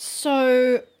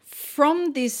 So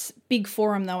from this big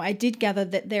forum, though, I did gather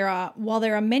that while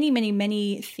there are many, many,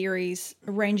 many theories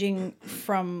ranging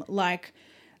from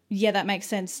yeah, that makes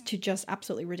sense to just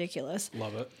absolutely ridiculous.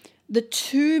 Love it. The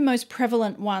two most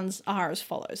prevalent ones are as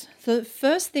follows. So the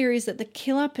first theory is that the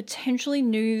killer potentially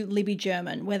knew Libby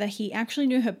German, whether he actually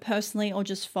knew her personally or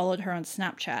just followed her on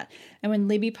Snapchat. And when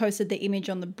Libby posted the image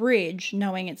on the bridge,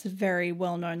 knowing it's a very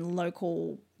well-known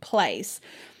local place,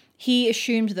 he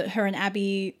assumed that her and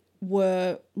Abby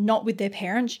were not with their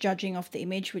parents, judging off the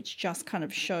image, which just kind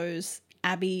of shows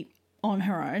Abby on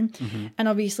her own. Mm-hmm. And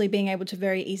obviously being able to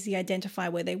very easily identify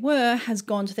where they were, has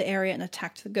gone to the area and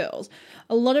attacked the girls.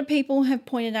 A lot of people have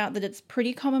pointed out that it's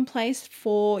pretty commonplace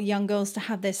for young girls to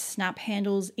have their Snap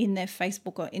handles in their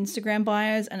Facebook or Instagram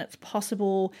bios, and it's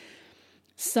possible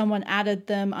someone added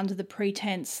them under the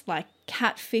pretense,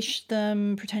 catfished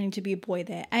them, pretending to be a boy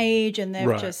their age, and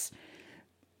they've just,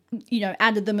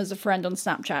 added them as a friend on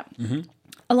Snapchat. Mm-hmm.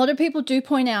 A lot of people do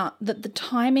point out that the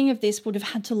timing of this would have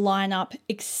had to line up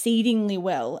exceedingly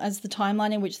well, as the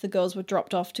timeline in which the girls were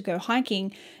dropped off to go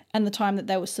hiking and the time that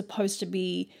they were supposed to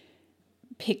be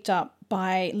picked up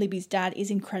by Libby's dad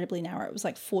is incredibly narrow. It was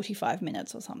like 45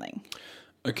 minutes or something.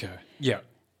 Okay. Yeah.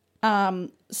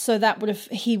 So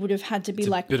he would have had to be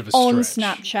like bit of a on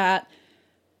stretch. Snapchat,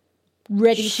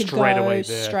 ready to Straight go away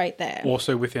there. straight there.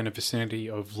 Also within a vicinity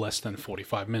of less than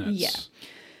 45 minutes. Yeah.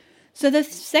 So the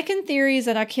second theory is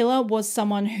that our killer was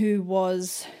someone who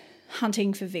was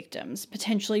hunting for victims,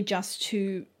 potentially just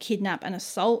to kidnap and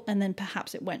assault, and then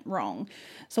perhaps it went wrong.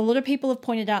 So a lot of people have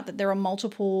pointed out that there are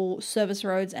multiple service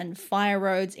roads and fire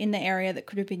roads in the area that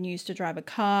could have been used to drive a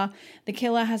car. The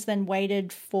killer has then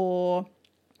waited for,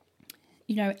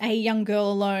 a young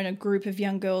girl alone, a group of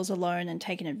young girls alone, and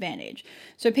taken advantage.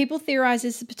 So people theorize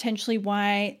this is potentially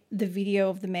why the video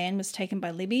of the man was taken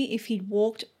by Libby. If he'd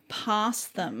walked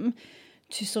past them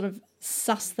to sort of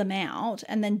suss them out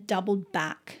and then doubled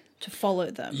back to follow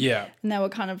them. Yeah. And they were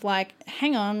kind of like,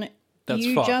 hang on, That's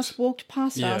you fucked. just walked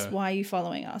past us. Yeah. Why are you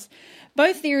following us?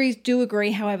 Both theories do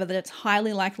agree, however, that it's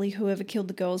highly likely whoever killed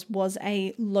the girls was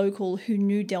a local who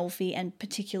knew Delphi and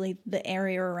particularly the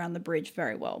area around the bridge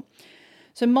very well.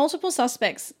 So multiple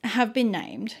suspects have been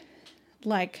named,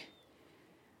 like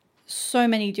so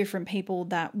many different people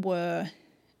that were,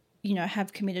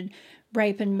 have committed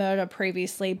rape and murder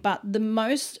previously, but the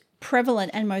most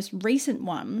prevalent and most recent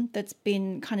one that's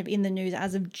been kind of in the news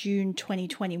as of June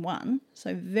 2021,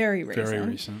 so very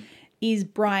recent, is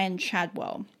Brian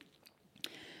Chadwell.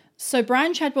 So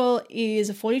Brian Chadwell is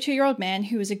a 42-year-old man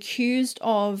who was accused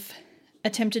of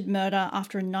attempted murder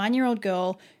after a 9-year-old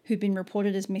girl who'd been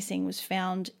reported as missing was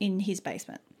found in his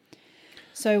basement.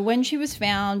 So when she was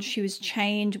found, she was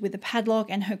chained with a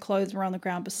padlock and her clothes were on the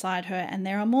ground beside her. And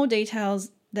there are more details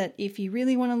that if you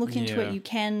really want to look into it, you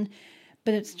can.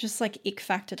 But it's just like ick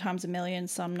factor times a million,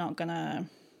 so I'm not going to...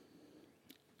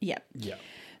 Yeah.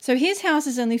 So his house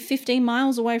is only 15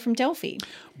 miles away from Delphi.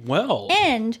 Well.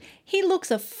 And he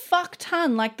looks a fuck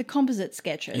ton like the composite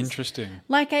sketches. Interesting.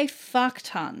 Like a fuck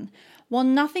ton. While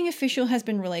nothing official has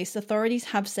been released, authorities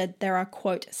have said there are,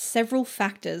 quote, several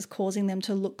factors causing them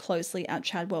to look closely at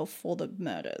Chadwell for the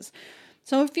murders.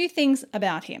 So a few things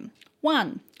about him.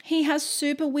 1, he has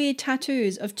super weird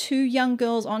tattoos of 2 young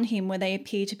girls on him where they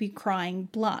appear to be crying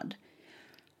blood.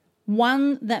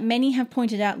 One that many have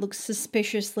pointed out looks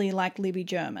suspiciously like Libby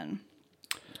German.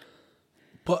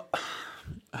 But,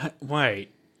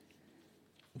 wait.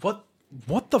 What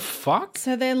the fuck?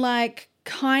 So they're like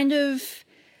kind of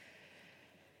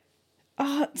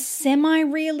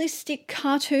semi-realistic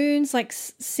cartoons, like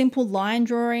simple line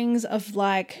drawings of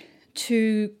like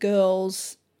 2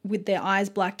 girls with their eyes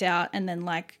blacked out and then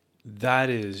like That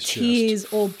is tears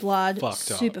just or blood. fucked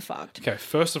Super up. fucked. Okay,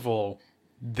 first of all,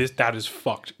 that is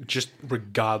fucked, just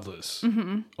regardless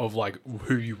of like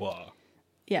who you are.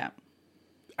 Yeah.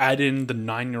 Add in the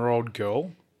 9-year-old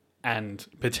girl and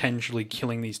potentially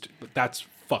killing these two. That's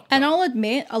fucked And up. I'll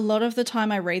admit, a lot of the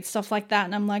time I read stuff like that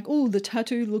and I'm like, oh, the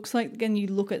tattoo looks like, and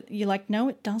you're like, no,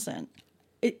 it doesn't.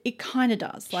 It kind of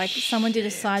does. Like someone did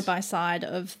a side-by-side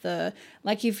of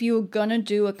like if you were going to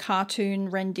do a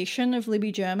cartoon rendition of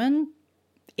Libby German,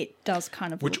 it does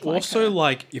kind of Which look like also, her.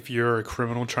 like, if you're a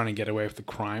criminal trying to get away with the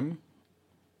crime,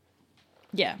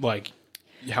 Yeah. like,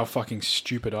 how fucking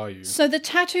stupid are you? So the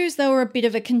tattoos, they were a bit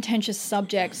of a contentious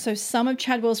subject. So some of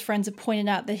Chadwell's friends have pointed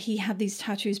out that he had these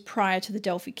tattoos prior to the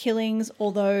Delphi killings,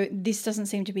 although this doesn't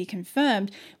seem to be confirmed,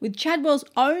 with Chadwell's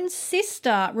own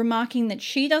sister remarking that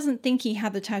she doesn't think he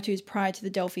had the tattoos prior to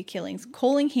the Delphi killings,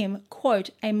 calling him,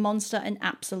 quote, a monster and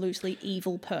absolutely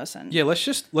evil person. Yeah, let's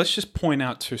just point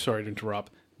out too, sorry to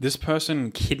interrupt, this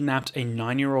person kidnapped a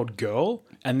 9-year-old girl,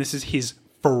 and this is his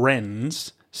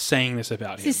friends saying this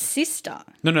about him. His sister.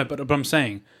 No, but I'm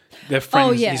saying their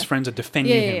friends, yeah. his friends are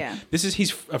defending him. Yeah. This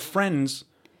is friends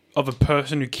of a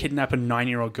person who kidnapped a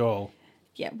 9-year-old girl.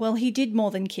 Yeah, well, he did more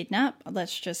than kidnap.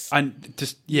 Let's just...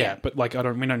 But like, we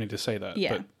don't need to say that.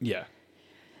 Yeah. But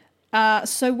yeah.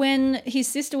 So when his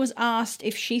sister was asked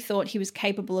if she thought he was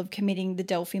capable of committing the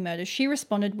Delphi murders, she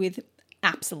responded with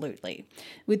absolutely,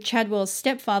 with Chadwell's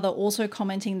stepfather also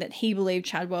commenting that he believed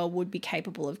Chadwell would be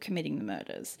capable of committing the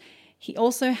murders. He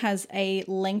also has a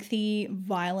lengthy,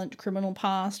 violent criminal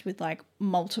past with like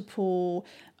multiple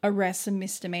arrests and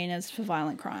misdemeanors for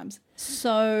violent crimes.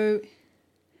 So,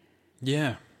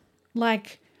 Yeah.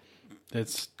 like,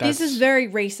 That's this is very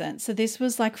recent. So this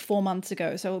was like 4 months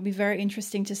ago. So it'll be very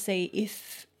interesting to see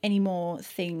if any more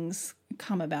things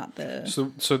come about the...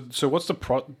 So what's the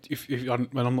I'm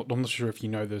not sure if you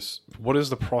know this. What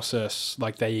is the process?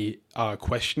 Like, they are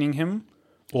questioning him,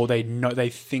 or they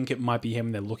think it might be him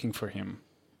and they're looking for him?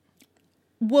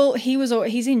 Well,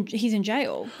 he's in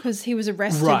jail because he was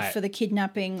arrested Right. for the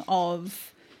kidnapping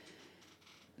of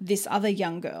this other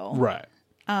young girl. Right.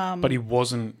 But he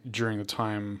wasn't during the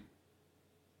time.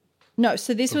 No,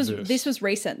 so this was this. this was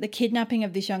recent. The kidnapping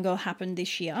of this young girl happened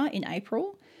this year in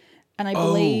April, and I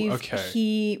believe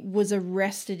he was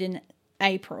arrested in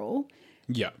April.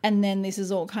 Yeah, and then this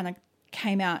is all kind of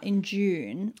came out in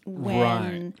June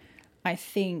when I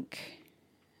think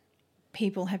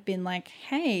people have been like,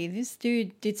 hey, this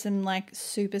dude did some like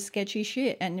super sketchy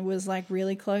shit and it was like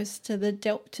really close to the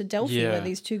Delphi where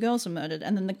these two girls were murdered.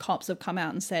 And then the cops have come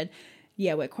out and said,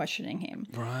 yeah, we're questioning him.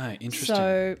 Right. Interesting.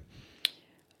 So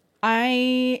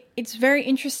it's very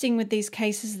interesting with these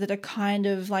cases that are kind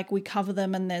of like we cover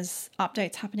them and there's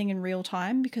updates happening in real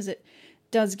time because it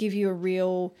does give you a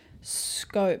real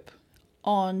scope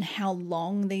on how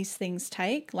long these things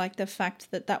take. Like the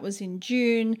fact that that was in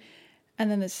June and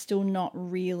then there's still not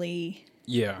really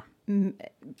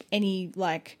any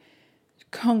like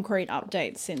concrete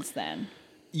updates since then.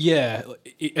 Yeah.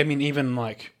 I mean, even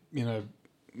like, you know,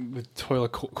 with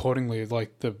Toilet accordingly,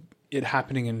 like it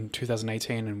happening in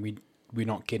 2018 and we're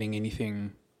not getting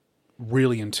anything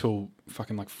really until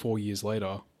fucking like 4 years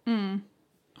later. And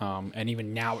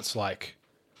even now it's like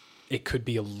it could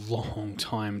be a long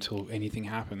time till anything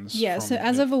happens. Yeah, so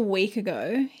as of a week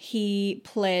ago, he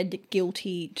pled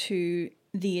guilty to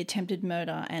the attempted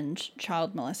murder and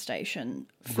child molestation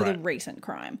for the recent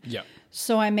crime. Yeah.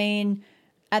 So, I mean,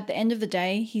 at the end of the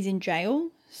day, he's in jail,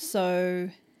 so...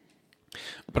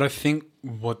 But I think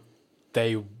what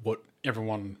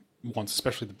everyone wants,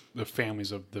 especially the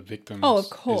families of the victims... Oh, of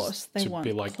course. They want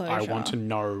be like, closure. I want to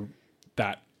know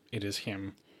that it is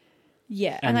him.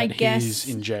 Yeah, and I guess he's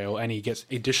in jail and he gets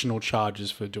additional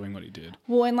charges for doing what he did.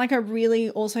 Well, in like a really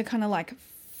also kind of like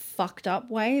fucked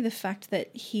up way, the fact that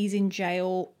he's in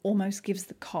jail almost gives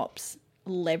the cops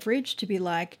leverage to be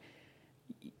like,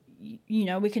 you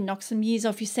know, we can knock some years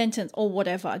off your sentence or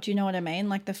whatever. Do you know what I mean?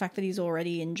 Like the fact that he's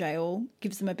already in jail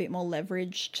gives them a bit more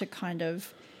leverage to kind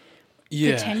of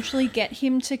potentially get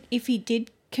him to, if he did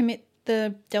commit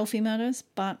the Delphi murders,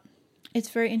 but... It's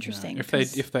very interesting. Yeah.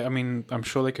 If they, I mean, I'm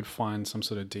sure they could find some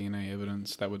sort of DNA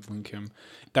evidence that would link him.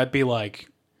 That'd be like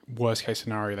worst case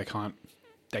scenario. They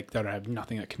don't have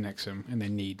nothing that connects him, and they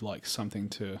need like something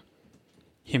to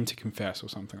him to confess or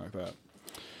something like that.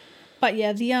 But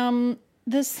yeah, the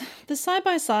side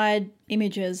by side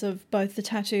images of both the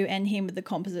tattoo and him with the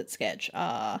composite sketch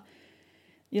are,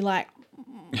 you're like,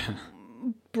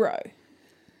 bro,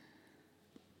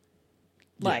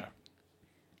 like,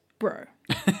 bro.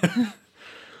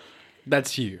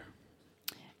 That's you.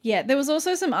 Yeah, there was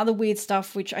also some other weird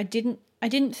stuff which I didn't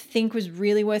think was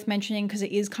really worth mentioning because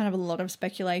it is kind of a lot of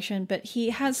speculation, but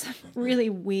he has really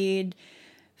weird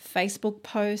Facebook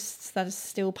posts that are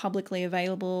still publicly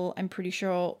available, I'm pretty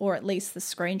sure, or at least the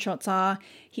screenshots are.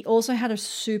 He also had a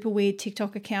super weird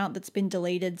TikTok account that's been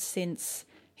deleted since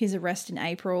his arrest in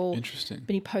April. Interesting.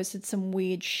 But he posted some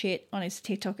weird shit on his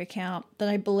TikTok account that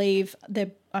I believe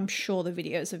I'm sure the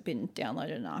videos have been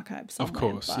downloaded and archived somewhere. Of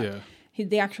course, yeah.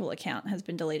 The actual account has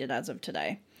been deleted as of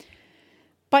today.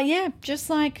 But yeah, just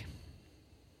like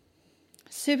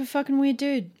super fucking weird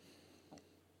dude.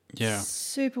 Yeah.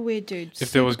 Super weird dude.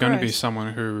 If there was going to be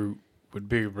someone who would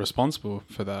be responsible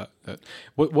for that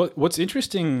what's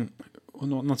interesting,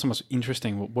 well, not so much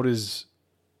interesting, but what is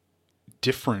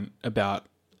different about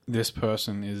this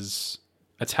person is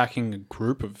attacking a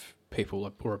group of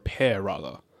people, or a pair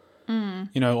rather.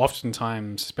 You know,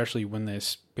 oftentimes, especially when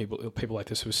there's people like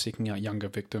this who are seeking out younger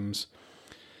victims,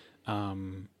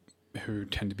 who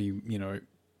tend to be, you know,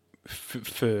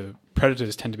 for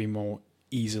predators tend to be more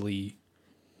easily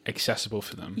accessible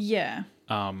for them. Yeah.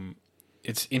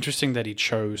 It's interesting that he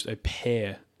chose a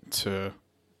pair to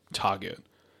target.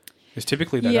 Because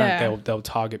typically they'll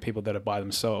target people that are by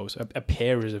themselves. A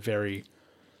pair is a very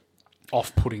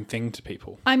off-putting thing to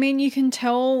people. I mean, you can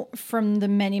tell from the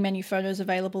many, many photos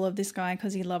available of this guy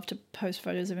because he loved to post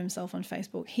photos of himself on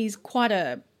Facebook. He's quite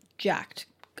a jacked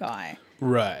guy.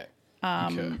 Right.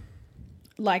 Okay.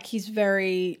 Like he's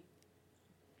very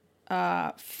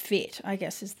fit, I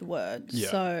guess is the word.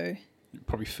 Yeah. So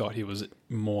probably thought he was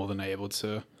more than able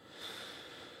to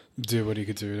do what he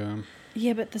could do to him.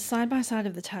 Yeah, but the side-by-side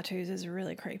of the tattoos is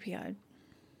really creepy. I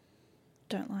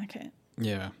don't like it.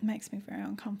 Yeah. It makes me very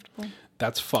uncomfortable.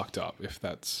 That's fucked up if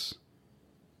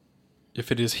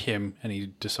it is him and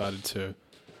he decided to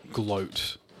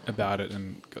gloat about it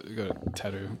and got a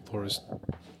tattoo. Laura's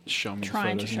showing me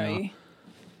trying the photos to show now. you.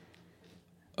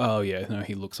 Oh, yeah. No,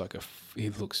 he looks like he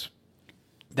looks...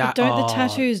 But don't the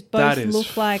tattoos both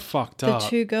look like the up.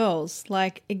 two girls?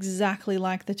 Like exactly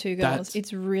like the two girls.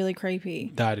 It's really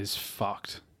creepy. That is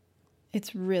fucked.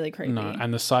 It's really creepy. No,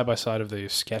 and the side by side of the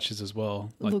sketches as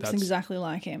well. Looks exactly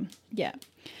like him. Yeah.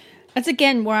 It's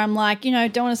again where I'm like, don't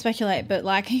want to speculate, but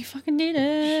like he fucking did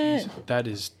it. Jeez, that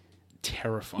is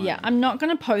terrifying. Yeah, I'm not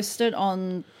going to post it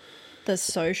on the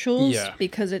socials Yeah.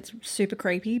 because it's super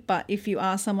creepy. But if you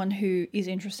are someone who is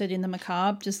interested in the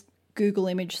macabre, just Google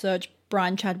image search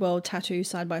Brian Chadwell tattoo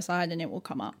side by side and it will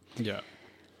come up. Yeah.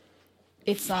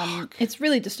 It's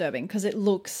really disturbing because it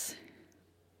looks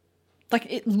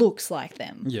like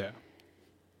them. Yeah.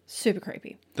 Super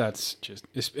creepy. That's just,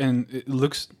 and it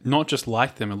looks not just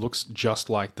like them. It looks just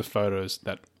like the photos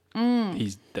that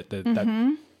that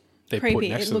they put Creepy.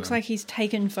 next It to looks them. like he's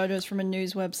taken photos from a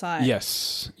news website.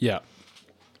 Yes. Yeah.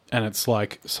 And it's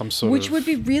like some sort Which of, would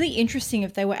be really interesting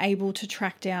if they were able to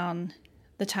track down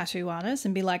the tattoo artist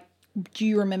and be like, do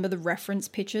you remember the reference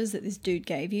pictures that this dude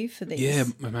gave you for these? yeah.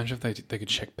 Imagine if they could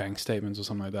check bank statements or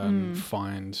something like that and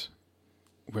find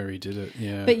where he did it.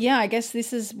 Yeah. But yeah, I guess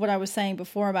this is what I was saying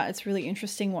before about it's really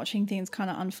interesting watching things kind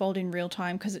of unfold in real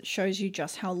time because it shows you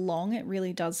just how long it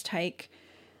really does take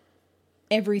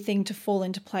everything to fall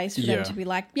into place for them to be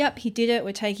like, yep, he did it.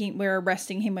 We're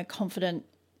arresting him. We're confident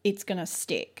it's going to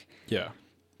stick. Yeah.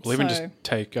 Well, even just So-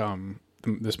 take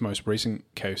this most recent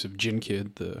case of Jin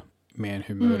Kid, the man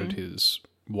who murdered his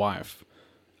wife.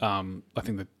 I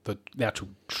think that the actual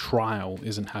trial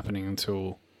isn't happening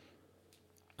until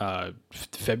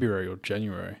February or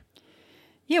January.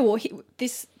 Yeah, well,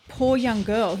 this poor young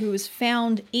girl who was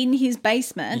found in his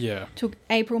basement Yeah. took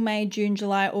April, May, June,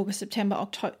 July, August, September,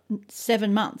 October,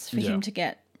 7 months for Yeah. him to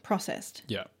get processed.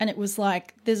 Yeah. And it was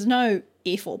like, there's no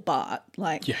if or but.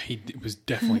 Like, Yeah, he was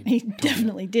definitely. he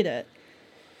definitely did it.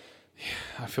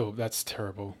 I feel that's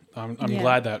terrible. I'm Yeah.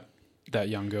 glad that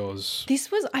young girl is.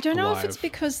 This was, I don't know if it's alive.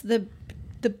 because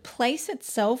the place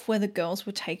itself where the girls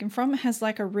were taken from has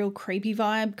like a real creepy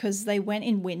vibe because they went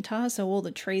in winter, so all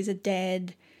the trees are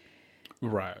dead.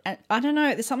 Right. And I don't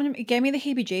know, there's something, it gave me the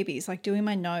heebie-jeebies, like doing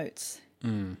my notes.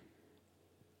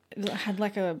 It had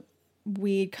like a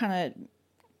weird kind of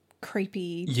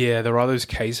creepy. Yeah, there are those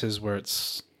cases where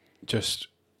it's just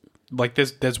like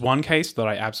there's one case that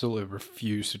I absolutely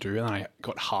refused to do, and I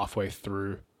got halfway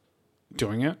through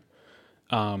doing it.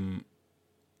 I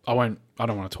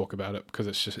don't want to talk about it because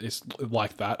it's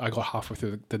like that. I got halfway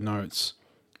through the notes.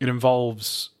 It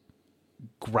involves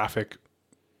graphic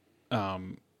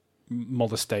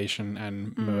molestation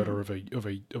and murder of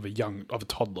a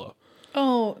toddler.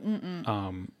 Oh,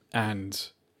 And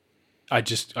I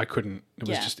couldn't.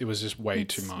 It was just way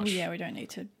too much. Yeah, we don't need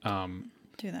to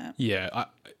do that. Yeah,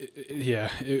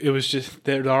 it was just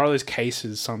there are those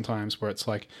cases sometimes where it's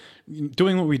like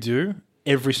doing what we do.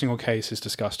 Every single case is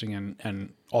disgusting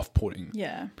and off-putting.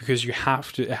 Yeah. Because it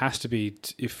has to be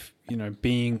if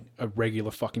being a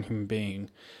regular fucking human being,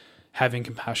 having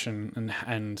compassion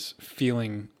and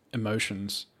feeling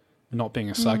emotions, not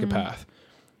being a psychopath.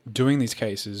 Doing these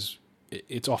cases,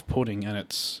 it's off-putting and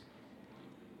it's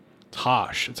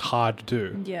harsh. It's hard to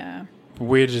do. Yeah.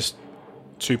 We're just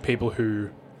two people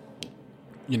who,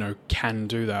 can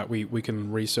do that. We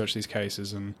can research these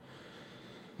cases and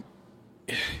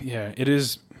yeah, it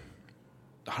is.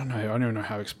 I don't know. I don't even know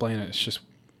how to explain it. It's just.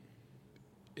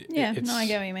 Yeah, no, I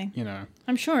get what you mean.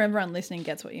 I'm sure everyone listening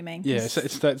gets what you mean. Yeah,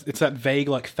 it's that vague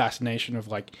like fascination of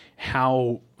like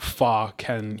how far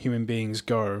can human beings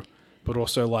go, but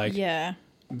also like Yeah.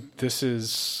 this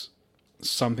is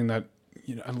something that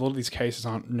a lot of these cases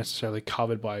aren't necessarily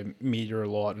covered by media a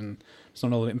lot, and there's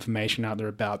not a lot of information out there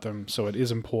about them. So it is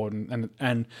important,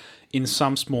 and in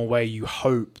some small way, you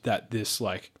hope that this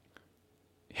like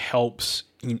helps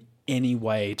in any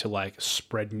way to like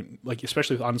spread, like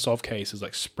especially with unsolved cases,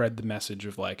 like spread the message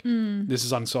of like this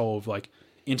is unsolved. Like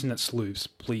internet sleuths,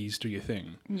 please do your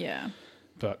thing. Yeah.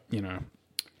 But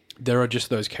there are just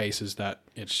those cases that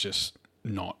it's just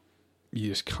not. You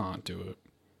just can't do it.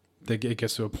 It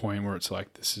gets to a point where it's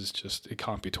like this is just it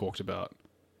can't be talked about.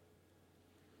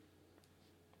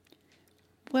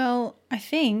 Well, I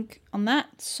think on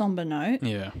that somber note,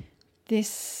 Yeah.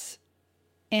 this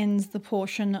ends the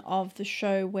portion of the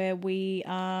show where we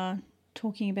are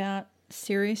talking about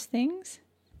serious things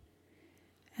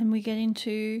and we get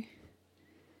into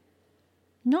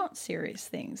not serious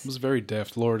things. It was very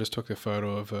deft. Laura just took a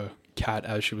photo of a cat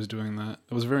as she was doing that.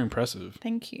 It was very impressive.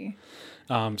 Thank you.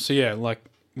 So yeah, like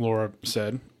Laura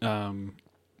said,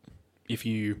 if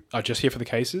you are just here for the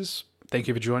cases, thank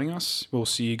you for joining us. We'll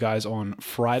see you guys on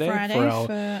Friday for our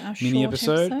mini short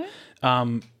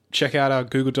episode. Check out our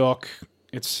Google Doc.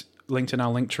 It's linked in our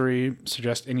link tree.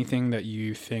 Suggest anything that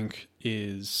you think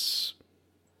you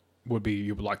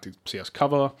would like to see us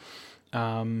cover.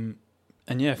 And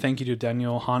yeah, thank you to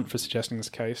Daniel Hunt for suggesting this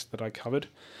case that I covered.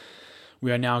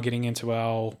 We are now getting into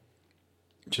our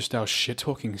just our shit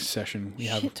talking session. We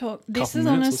have Shit talk. This is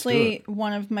minutes, honestly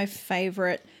one of my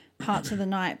favorite parts of the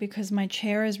night because my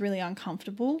chair is really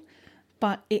uncomfortable,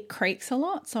 but it creaks a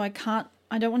lot, so I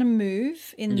don't want to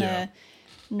move in the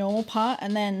normal part,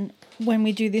 and then when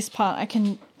we do this part, I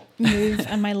can move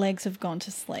and my legs have gone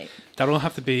to sleep. That'll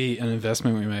have to be an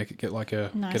investment we make. Get like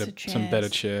some better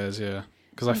chairs, yeah.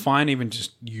 Because I find even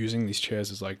just using these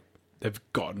chairs is like they've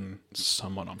gotten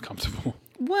somewhat uncomfortable.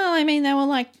 Well, I mean, they were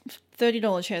like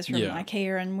 $30 chairs from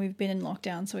IKEA, and we've been in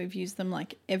lockdown, so we've used them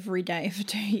like every day for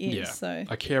 2 years. Yeah, so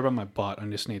I care about my butt. I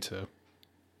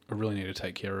really need to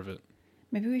take care of it.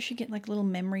 Maybe we should get like little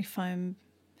memory foam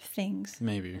things.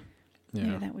 Maybe. Yeah.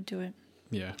 Maybe that would do it.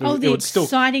 Yeah. The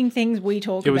exciting things we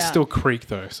talk about. It would still creak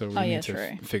though, so we need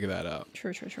to figure that out.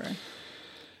 True.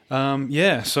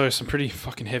 Yeah, so some pretty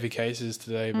fucking heavy cases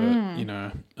today, but you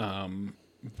know, I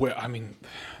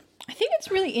think it's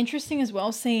really interesting as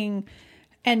well seeing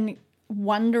and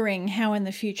wondering how in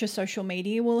the future social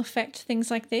media will affect things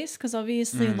like this, because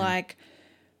obviously like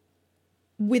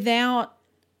without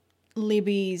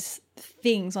Libby's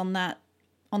things on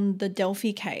the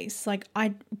Delphi case, like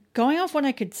going off what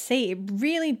I could see, it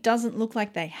really doesn't look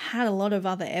like they had a lot of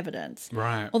other evidence.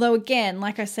 Right. Although again,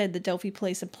 like I said, the Delphi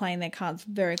police are playing their cards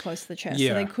very close to the chest.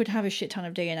 So they could have a shit ton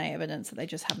of DNA evidence that they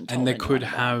just haven't told anyone. And they could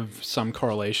have some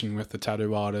correlation with the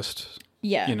tattoo artist.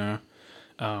 Yeah. You know.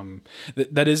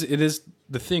 It is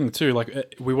the thing too,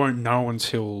 like we won't know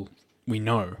until we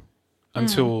know.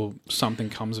 Until something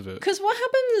comes of it. Because what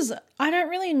happens, I don't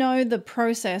really know the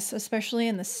process, especially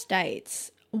in the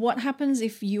States. What happens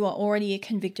if you are already a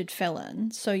convicted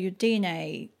felon? So your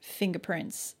DNA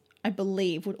fingerprints, I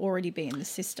believe, would already be in the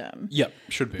system. Yep,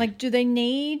 should be. Like, do they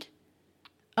need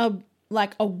a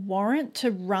warrant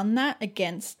to run that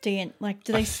against DNA? Like,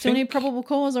 do they still need probable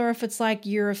cause, or if it's like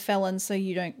you're a felon, so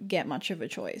you don't get much of a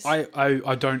choice?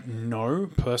 I don't know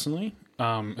personally,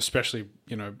 especially,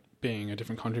 you know, being a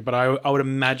different country, but I would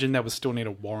imagine that would still need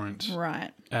a warrant.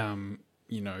 Right.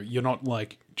 You know, you're not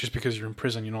like, just because you're in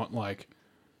prison, you're not like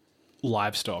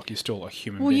livestock, you're still a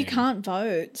human being. Well, you can't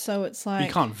vote, so it's like...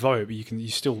 You can't vote, but you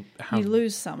still have... You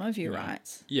lose some of your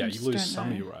rights. Yeah, you lose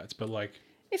some of your rights, but like...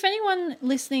 If anyone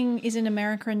listening is in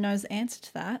America and knows the answer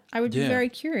to that, I would be very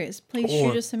curious. Please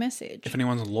shoot us a message. If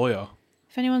anyone's a lawyer.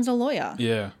 If anyone's a lawyer.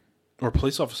 Yeah. Or a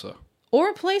police officer.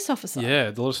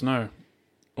 Yeah, let us know.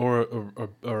 Or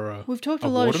we've talked a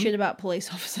lot of shit about police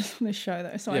officers on this show,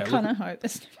 though, so I kind of hope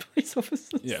there's no police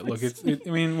officers. Yeah, look,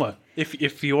 I mean, look,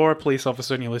 if you're a police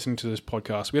officer and you're listening to this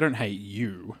podcast, we don't hate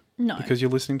you. No, because you're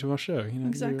listening to our show. You know,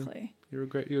 exactly. You're a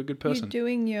good person. You're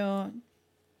doing your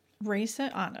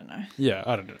research. I don't know. Yeah,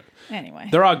 I don't know. Anyway,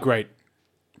 there are great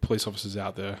police officers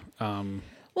out there.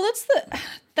 Well,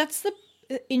 that's the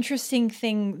interesting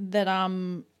thing that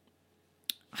I'm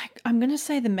going to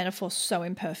say the metaphor so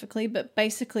imperfectly, but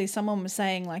basically someone was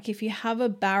saying, like, if you have a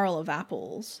barrel of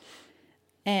apples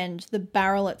and the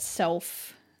barrel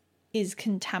itself is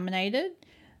contaminated,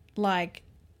 like,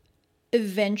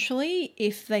 eventually,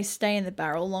 if they stay in the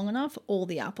barrel long enough, all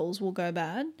the apples will go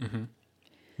bad. Mm-hmm.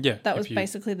 Yeah. That was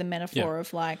basically the metaphor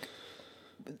of, like,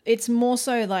 it's more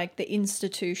so like the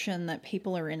institution that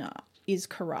people are in is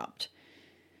corrupt.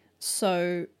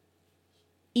 So...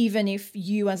 even if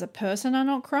you as a person are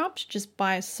not corrupt, just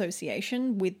by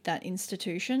association with that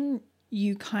institution,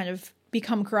 you kind of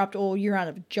become corrupt or you're out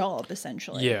of a job,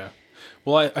 essentially. Yeah.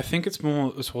 Well, I think it's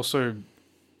also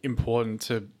important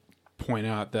to point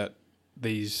out that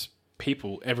these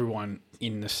people, everyone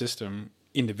in the system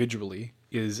individually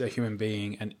is a human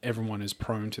being, and everyone is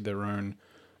prone to their own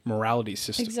morality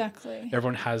system. Exactly.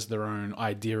 Everyone has their own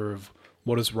idea of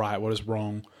what is right, what is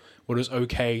wrong, what is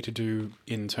okay to do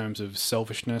in terms of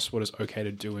selfishness, what is okay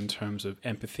to do in terms of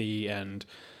empathy, and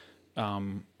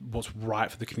what's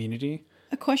right for the community.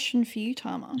 A question for you,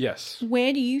 Tama. Yes.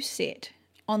 Where do you sit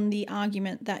on the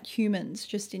argument that humans,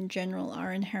 just in general,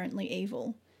 are inherently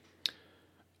evil?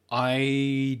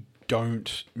 I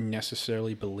don't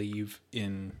necessarily believe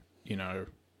in, you know,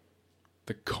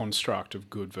 the construct of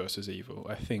good versus evil.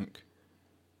 I think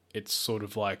it's sort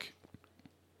of like...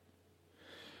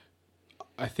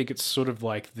 a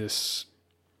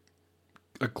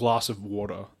glass of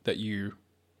water that you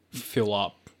fill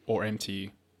up or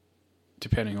empty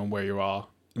depending on where you are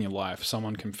in your life.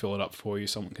 Someone can fill it up for you,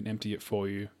 someone can empty it for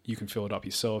you, you can fill it up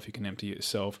yourself, you can empty it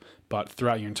yourself, but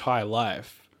throughout your entire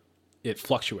life it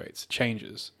fluctuates,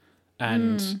 changes,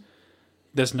 and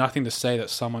there's nothing to say that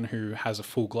someone who has a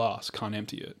full glass can't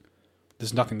empty it.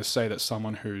 There's nothing to say that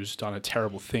someone who's done a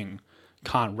terrible thing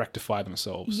can't rectify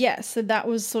themselves. Yeah, so that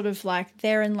was sort of like,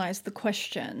 therein lies the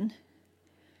question.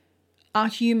 are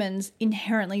humans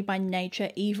inherently by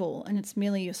nature evil, and it's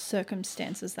merely your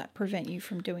circumstances that prevent you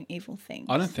from doing evil things?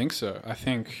 I don't think so. I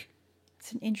think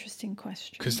it's an interesting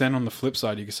question. Because then on the flip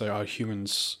side, you could say, are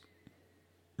humans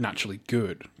naturally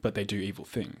good, but they do evil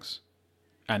things,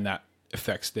 and that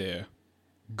affects their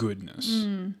goodness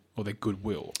or their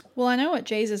goodwill? Well, I know what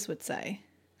Jesus would say.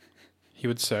 He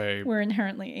would say we're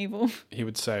inherently evil. He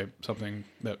would say something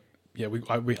that, yeah, we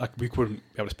couldn't be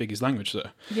able to speak his language, so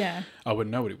yeah, I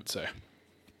wouldn't know what he would say.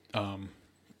 But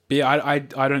yeah, I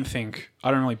don't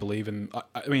really believe in.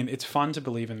 I mean, it's fun to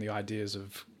believe in the ideas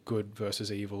of good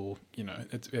versus evil. You know,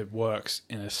 it works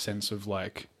in a sense of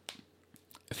like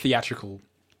a theatrical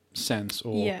sense,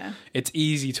 or it's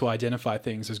easy to identify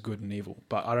things as good and evil.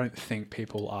 But I don't think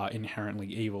people are inherently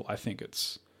evil. I think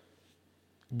it's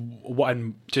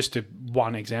one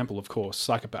example, of course,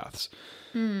 psychopaths.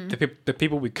 The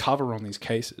people we cover on these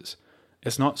cases,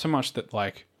 it's not so much that,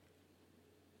 like,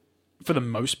 for the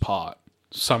most part,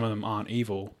 some of them aren't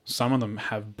evil. Some of them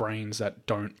have brains that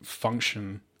don't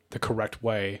function the correct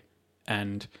way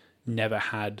and never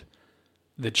had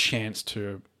the chance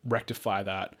to rectify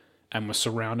that, and were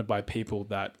surrounded by people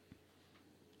that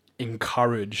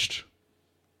encouraged,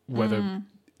 whether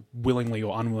willingly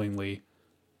or unwillingly,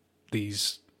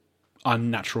 these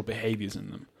unnatural behaviors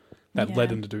in them that led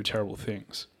them to do terrible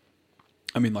things.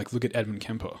 I mean, like, look at Edmund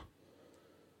Kemper.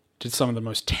 Did some of the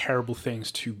most terrible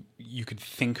things you could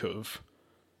think of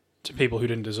to people who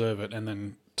didn't deserve it, and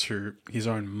then to his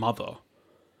own mother.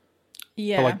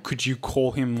 Yeah. But, like, could you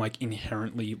call him, like,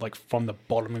 inherently, like, from the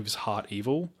bottom of his heart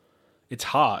evil? It's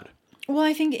hard. Well,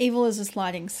 I think evil is a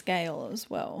sliding scale as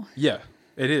well. Yeah,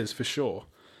 it is, for sure.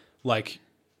 Like,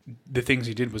 the things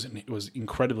he did was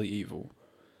incredibly evil.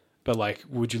 But, like,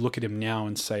 would you look at him now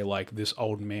and say, like, this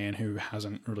old man who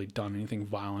hasn't really done anything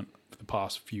violent for the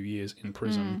past few years in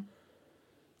prison?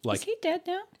 Like, is he dead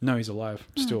now? No, he's alive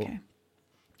still. Okay.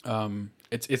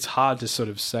 It's hard to sort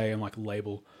of say and, like,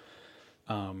 label,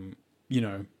 you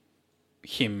know,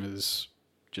 him as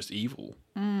just evil.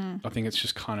 I think it's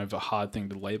just kind of a hard thing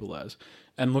to label as.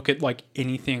 And look at, like,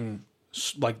 anything,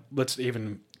 like, let's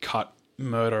even cut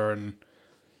murder and,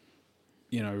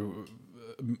 you know,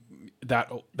 that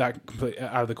completely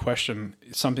out of the question.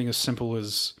 Something as simple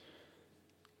as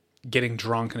getting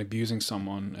drunk and abusing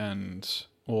someone,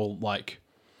 or like,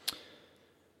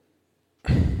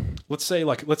 let's say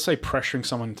pressuring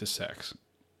someone into sex,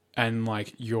 and,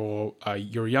 like, you're a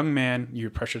young man, you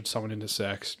pressured someone into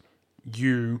sex,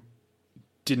 you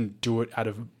didn't do it out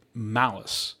of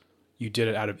malice, you did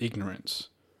it out of ignorance.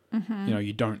 You know,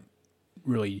 you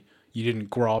didn't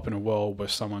grow up in a world where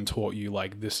someone taught you,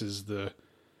 like, this is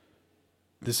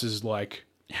like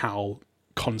how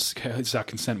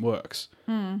consent works.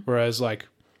 Whereas, like,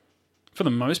 for the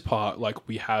most part, like,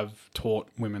 we have taught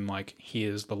women, like,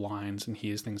 here's the lines and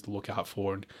here's things to look out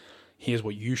for and here's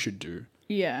what you should do.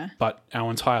 Yeah. But our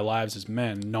entire lives as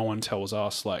men, no one tells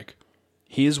us, like,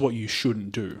 here's what you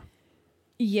shouldn't do.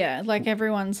 Yeah, like,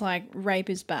 everyone's like, rape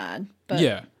is bad. But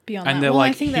beyond and that,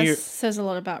 I think that says a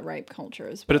lot about rape culture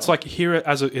as well. But it's like,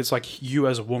 it's like you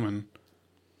as a woman,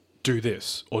 do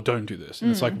this or don't do this. And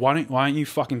it's like, why aren't you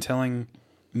fucking telling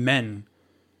men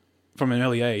from an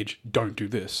early age, don't do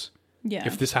this? Yeah.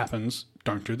 If this happens,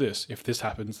 don't do this. If this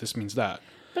happens, this means that.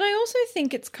 But I also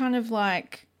think it's kind of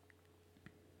like,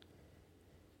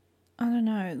 I don't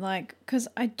know, like, because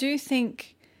I do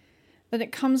think that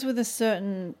it comes with a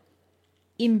certain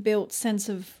inbuilt sense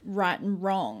of right and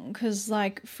wrong. Because,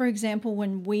 like, for example,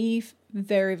 when we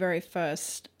very, very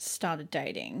first started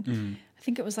dating, I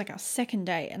think it was like our second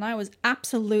date, and I was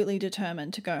absolutely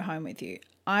determined to go home with you.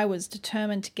 I was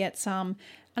determined to get some,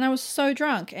 and I was so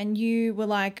drunk, and you were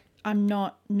like,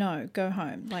 go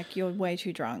home. Like, you're way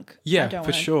too drunk. Yeah, I don't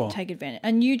for sure. Take advantage.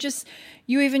 And you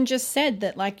even just said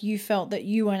that, like, you felt that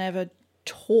you were never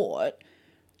taught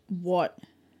what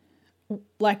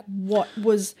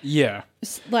was,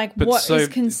 like, but what is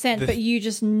consent, but you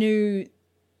just knew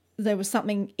there was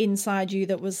something inside you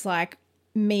that was like,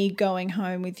 me going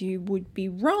home with you would be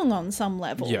wrong on some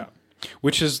level. Yeah.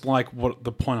 Which is, like, what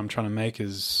the point I'm trying to make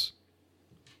is,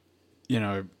 you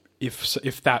know,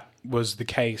 if that was the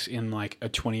case in, like, a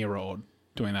 20-year-old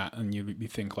doing that, and you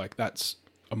think, like, that's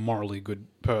a morally good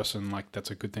person, like,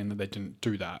 that's a good thing that they didn't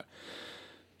do that.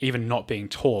 Even not being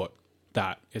taught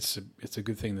that, it's a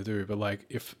good thing to do. But, like,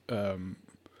 if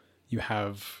you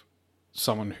have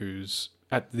someone who's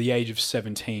at the age of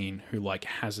 17 who, like,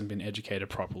 hasn't been educated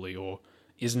properly, or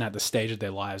isn't at the stage of their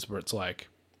lives where it's like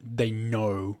they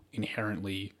know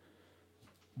inherently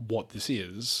what this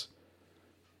is,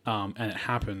 and it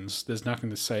happens, there's nothing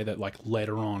to say that, like,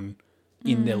 later on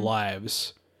in their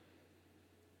lives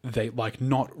they like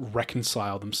not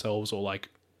reconcile themselves or like,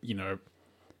 you know,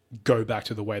 go back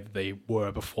to the way that they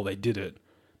were before they did it.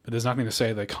 But there's nothing to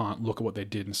say they can't look at what they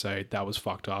did and say that was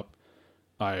fucked up.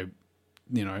 I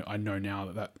know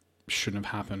now that shouldn't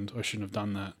have happened or shouldn't have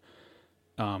done that.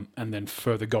 And then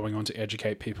further going on to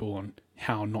educate people on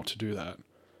how not to do that.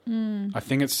 I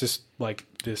think it's just like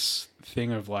this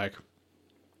thing of like,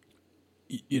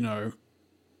 you know,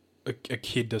 a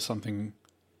kid does something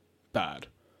bad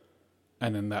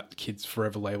and then that kid's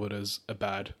forever labeled as a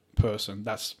bad person.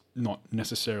 That's not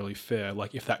necessarily fair.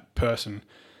 Like if that person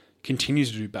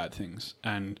continues to do bad things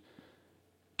and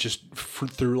just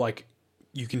through like,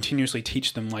 you continuously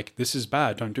teach them like, this is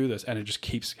bad, don't do this. And it just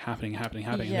keeps happening. Yeah.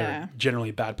 And they're generally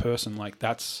a bad person. Like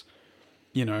that's,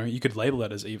 you know, you could label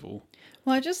that as evil.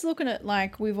 Well, I just look at it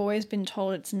like we've always been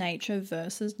told it's nature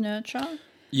versus nurture.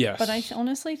 Yes. But I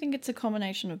honestly think it's a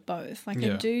combination of both. Like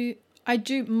I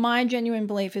do, my genuine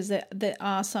belief is that there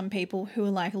are some people who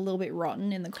are like a little bit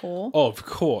rotten in the core. Oh, of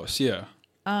course. Yeah.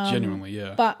 Genuinely.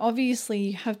 Yeah. But obviously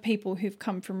you have people who've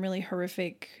come from really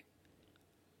horrific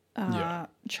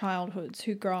childhoods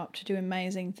who grow up to do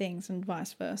amazing things and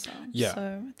vice versa. Yeah.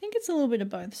 So I think it's a little bit of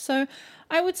both. So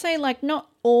I would say like not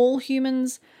all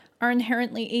humans are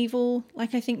inherently evil.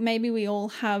 Like I think maybe we all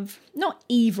have, not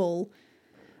evil.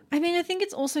 I mean, I think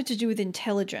it's also to do with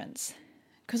intelligence.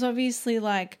 Because obviously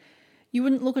like you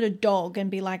wouldn't look at a dog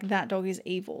and be like, that dog is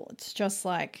evil. It's just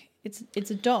like, it's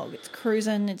a dog. It's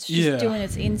cruising. It's just doing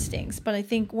its instincts. But I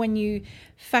think when you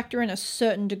factor in a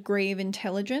certain degree of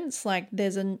intelligence, like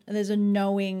there's a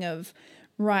knowing of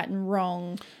right and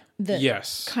wrong that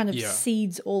kind of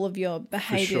seeds all of your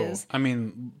behaviors. For sure. I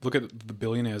mean, look at the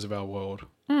billionaires of our world.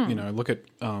 You know, look at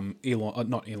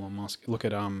not Elon Musk. Look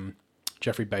at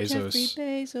Jeffrey Bezos.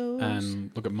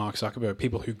 And look at Mark Zuckerberg.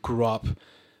 People who grew up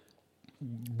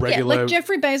regular. Yeah, like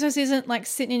Jeffrey Bezos isn't like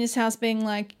sitting in his house being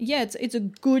like, yeah, it's a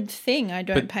good thing I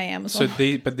don't pay Amazon. So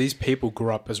these people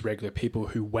grew up as regular people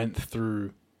who went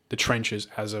through the trenches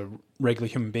as a regular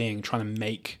human being trying to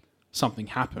make something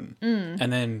happen.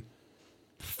 And then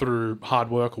through hard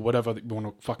work or whatever you want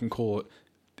to fucking call it,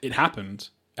 it happened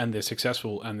and they're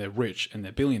successful and they're rich and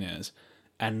they're billionaires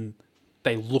and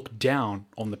they look down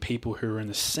on the people who are in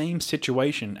the same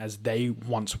situation as they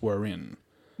once were in.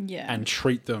 Yeah. And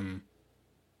treat them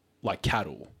like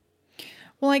cattle.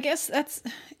 Well, I guess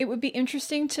it would be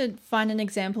interesting to find an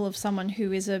example of someone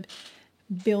who is a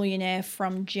billionaire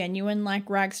from genuine like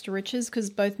rags to riches,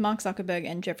 because both Mark Zuckerberg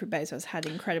and Jeffrey Bezos had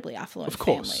incredibly affluent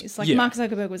families. Like Mark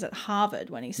Zuckerberg was at Harvard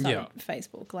when he started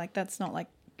Facebook. Like that's not like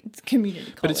it's community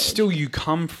college. But it's still, you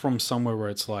come from somewhere where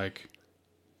it's like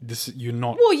this. You're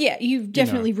not. Well, yeah, you've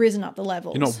definitely risen up the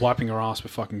levels. You're not wiping your ass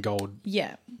with fucking gold.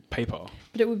 Paper.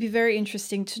 But it would be very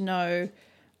interesting to know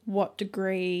what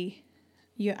degree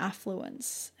your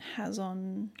affluence has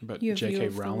on your J.K. view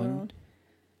of Rowling? the world.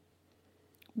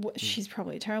 She's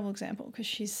probably a terrible example because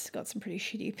she's got some pretty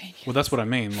shitty opinions. Well, that's what I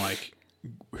mean. Like,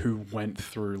 who went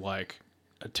through like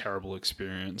a terrible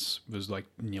experience, was like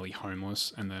nearly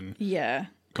homeless, and then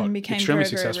got and became extremely very,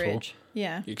 successful, very rich.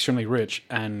 extremely rich,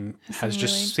 and has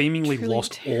just really, seemingly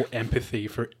lost all empathy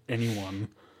for anyone.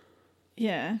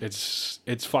 Yeah,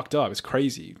 it's fucked up. It's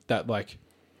crazy that like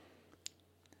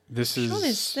this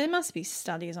is. There must be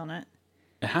studies on it.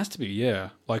 It has to be, yeah.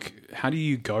 Like, how do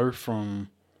you go from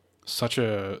such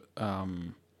a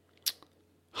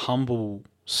humble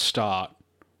start,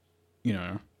 you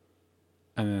know,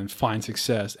 and then find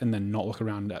success, and then not look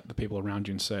around at the people around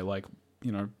you and say, like,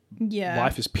 you know,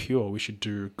 life is pure. We should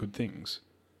do good things.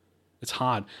 It's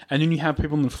hard. And then you have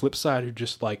people on the flip side who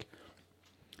just like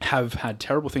have had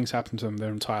terrible things happen to them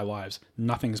their entire lives.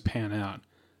 Nothing's pan out.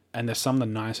 And they're some of the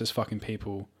nicest fucking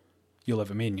people you'll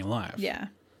ever meet in your life. Yeah.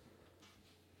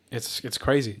 It's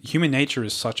crazy. Human nature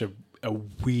is such a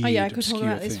weird, I could obscure talk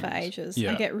about this thing. for ages.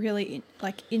 Yeah. I get really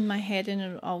in my head,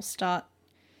 and I'll start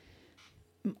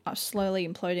slowly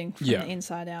imploding from the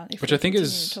inside out. Which I think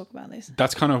is to talk about this.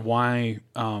 That's kind of why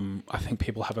I think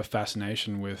people have a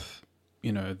fascination with,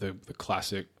 you know, the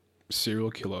classic serial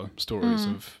killer stories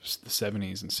of the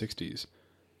 70s and 60s.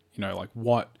 You know, like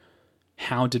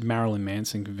how did Marilyn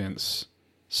Manson convince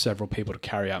several people to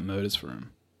carry out murders for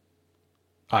him?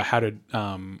 How did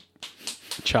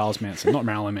Charles Manson, not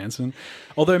Marilyn Manson,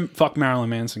 although fuck Marilyn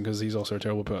Manson because he's also a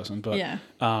terrible person, but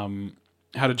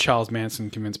how did Charles Manson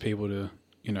convince people to,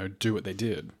 you know, do what they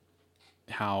did?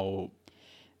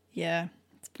 Yeah,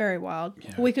 it's very wild.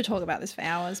 Yeah. We could talk about this for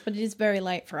hours, but it is very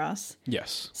late for us.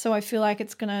 Yes. So I feel like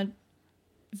it's going to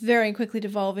very quickly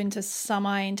devolve into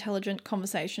semi-intelligent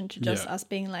conversation to just us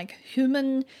being like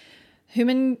human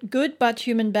good, but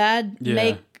human bad.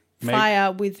 Make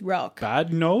fire with rock.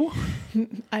 Bad? No.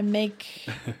 I make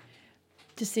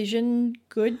decision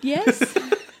good, yes.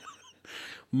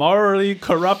 Morally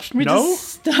corrupt, We no? just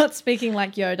start speaking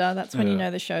like Yoda. That's when you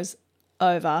know the show's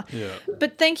over. Yeah.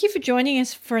 But thank you for joining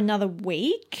us for another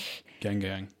week.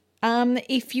 Gang.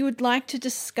 If you would like to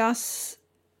discuss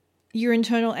your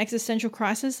internal existential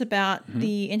crisis about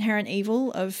the inherent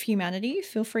evil of humanity,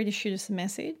 feel free to shoot us a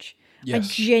message. Yes. I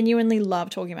genuinely love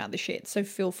talking about this shit, so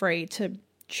feel free to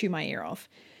chew my ear off.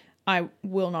 I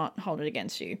will not hold it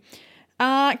against you.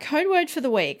 Code word for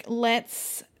the week.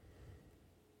 Let's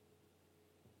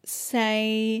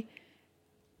say...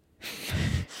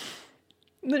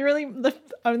 Literally, the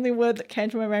only word that came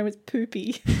to my brain was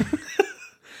poopy.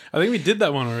 I think we did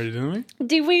that one already, didn't we?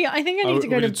 Did we? I think I need to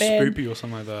go we to did bed. Spoopy or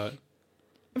something like that.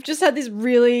 I've just had this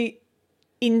really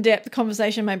in-depth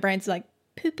conversation. My brain's like,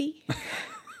 poopy.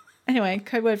 Anyway,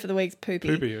 code word for the week's poopy.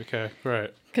 Poopy, okay,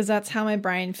 right. Because that's how my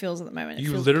brain feels at the moment. It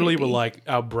You feels literally poopy. were like,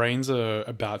 our brains are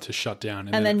about to shut down,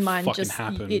 and then mine fucking just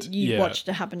happened. You watched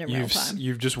it happen in real time.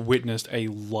 You've just witnessed a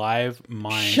live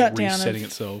mind Shut down resetting of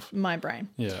itself. my brain.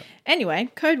 Yeah. Anyway,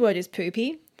 code word is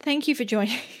poopy. Thank you for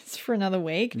joining us for another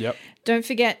week. Yep. Don't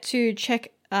forget to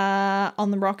check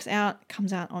On the Rocks out. It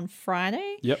comes out on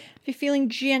Friday. Yep. If you're feeling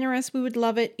generous, we would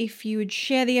love it if you would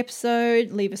share the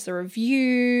episode, leave us a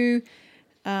review,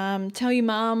 tell your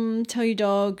mum, tell your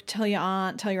dog, tell your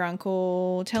aunt, tell your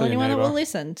uncle, tell your anyone that neighbour. will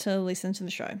listen to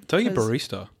the show. Tell your 'Cause-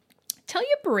 barista. Tell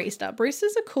your barista.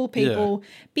 Baristas are cool people.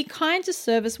 Be kind to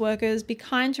service workers. Be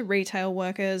kind to retail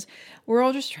workers. We're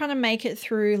all just trying to make it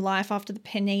through life after the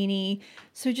panini.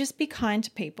 So just be kind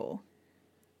to people.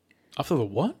 After the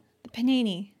what? The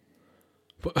panini.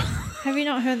 Have you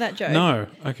not heard that joke? No.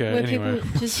 Okay, Where anyway.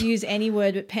 people just use any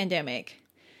word but pandemic.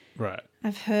 Right.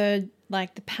 I've heard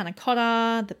like the panna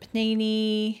cotta, the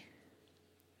panini,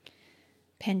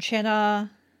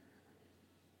 pancetta.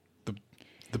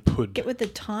 The pud. Get with the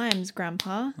times,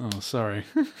 Grandpa. Oh, sorry.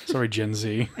 Sorry, Gen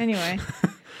Z. Anyway.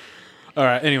 All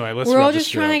right, anyway, let's We're wrap all this just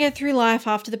shit trying to up. get through life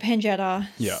after the pancetta.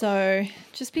 Yeah. So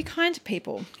just be kind to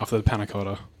people. After the panna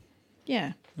cotta.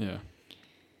 Yeah. Yeah.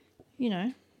 You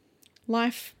know,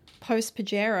 life post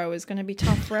Pajero is going to be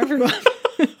tough for everyone.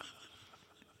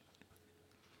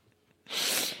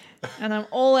 And I'm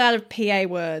all out of PA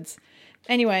words.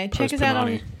 Anyway, check us out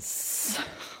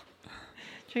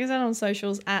on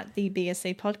socials at the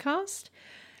BSC Podcast,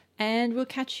 and we'll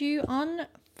catch you on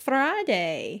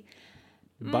Friday.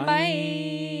 Bye.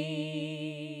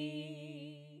 Bye.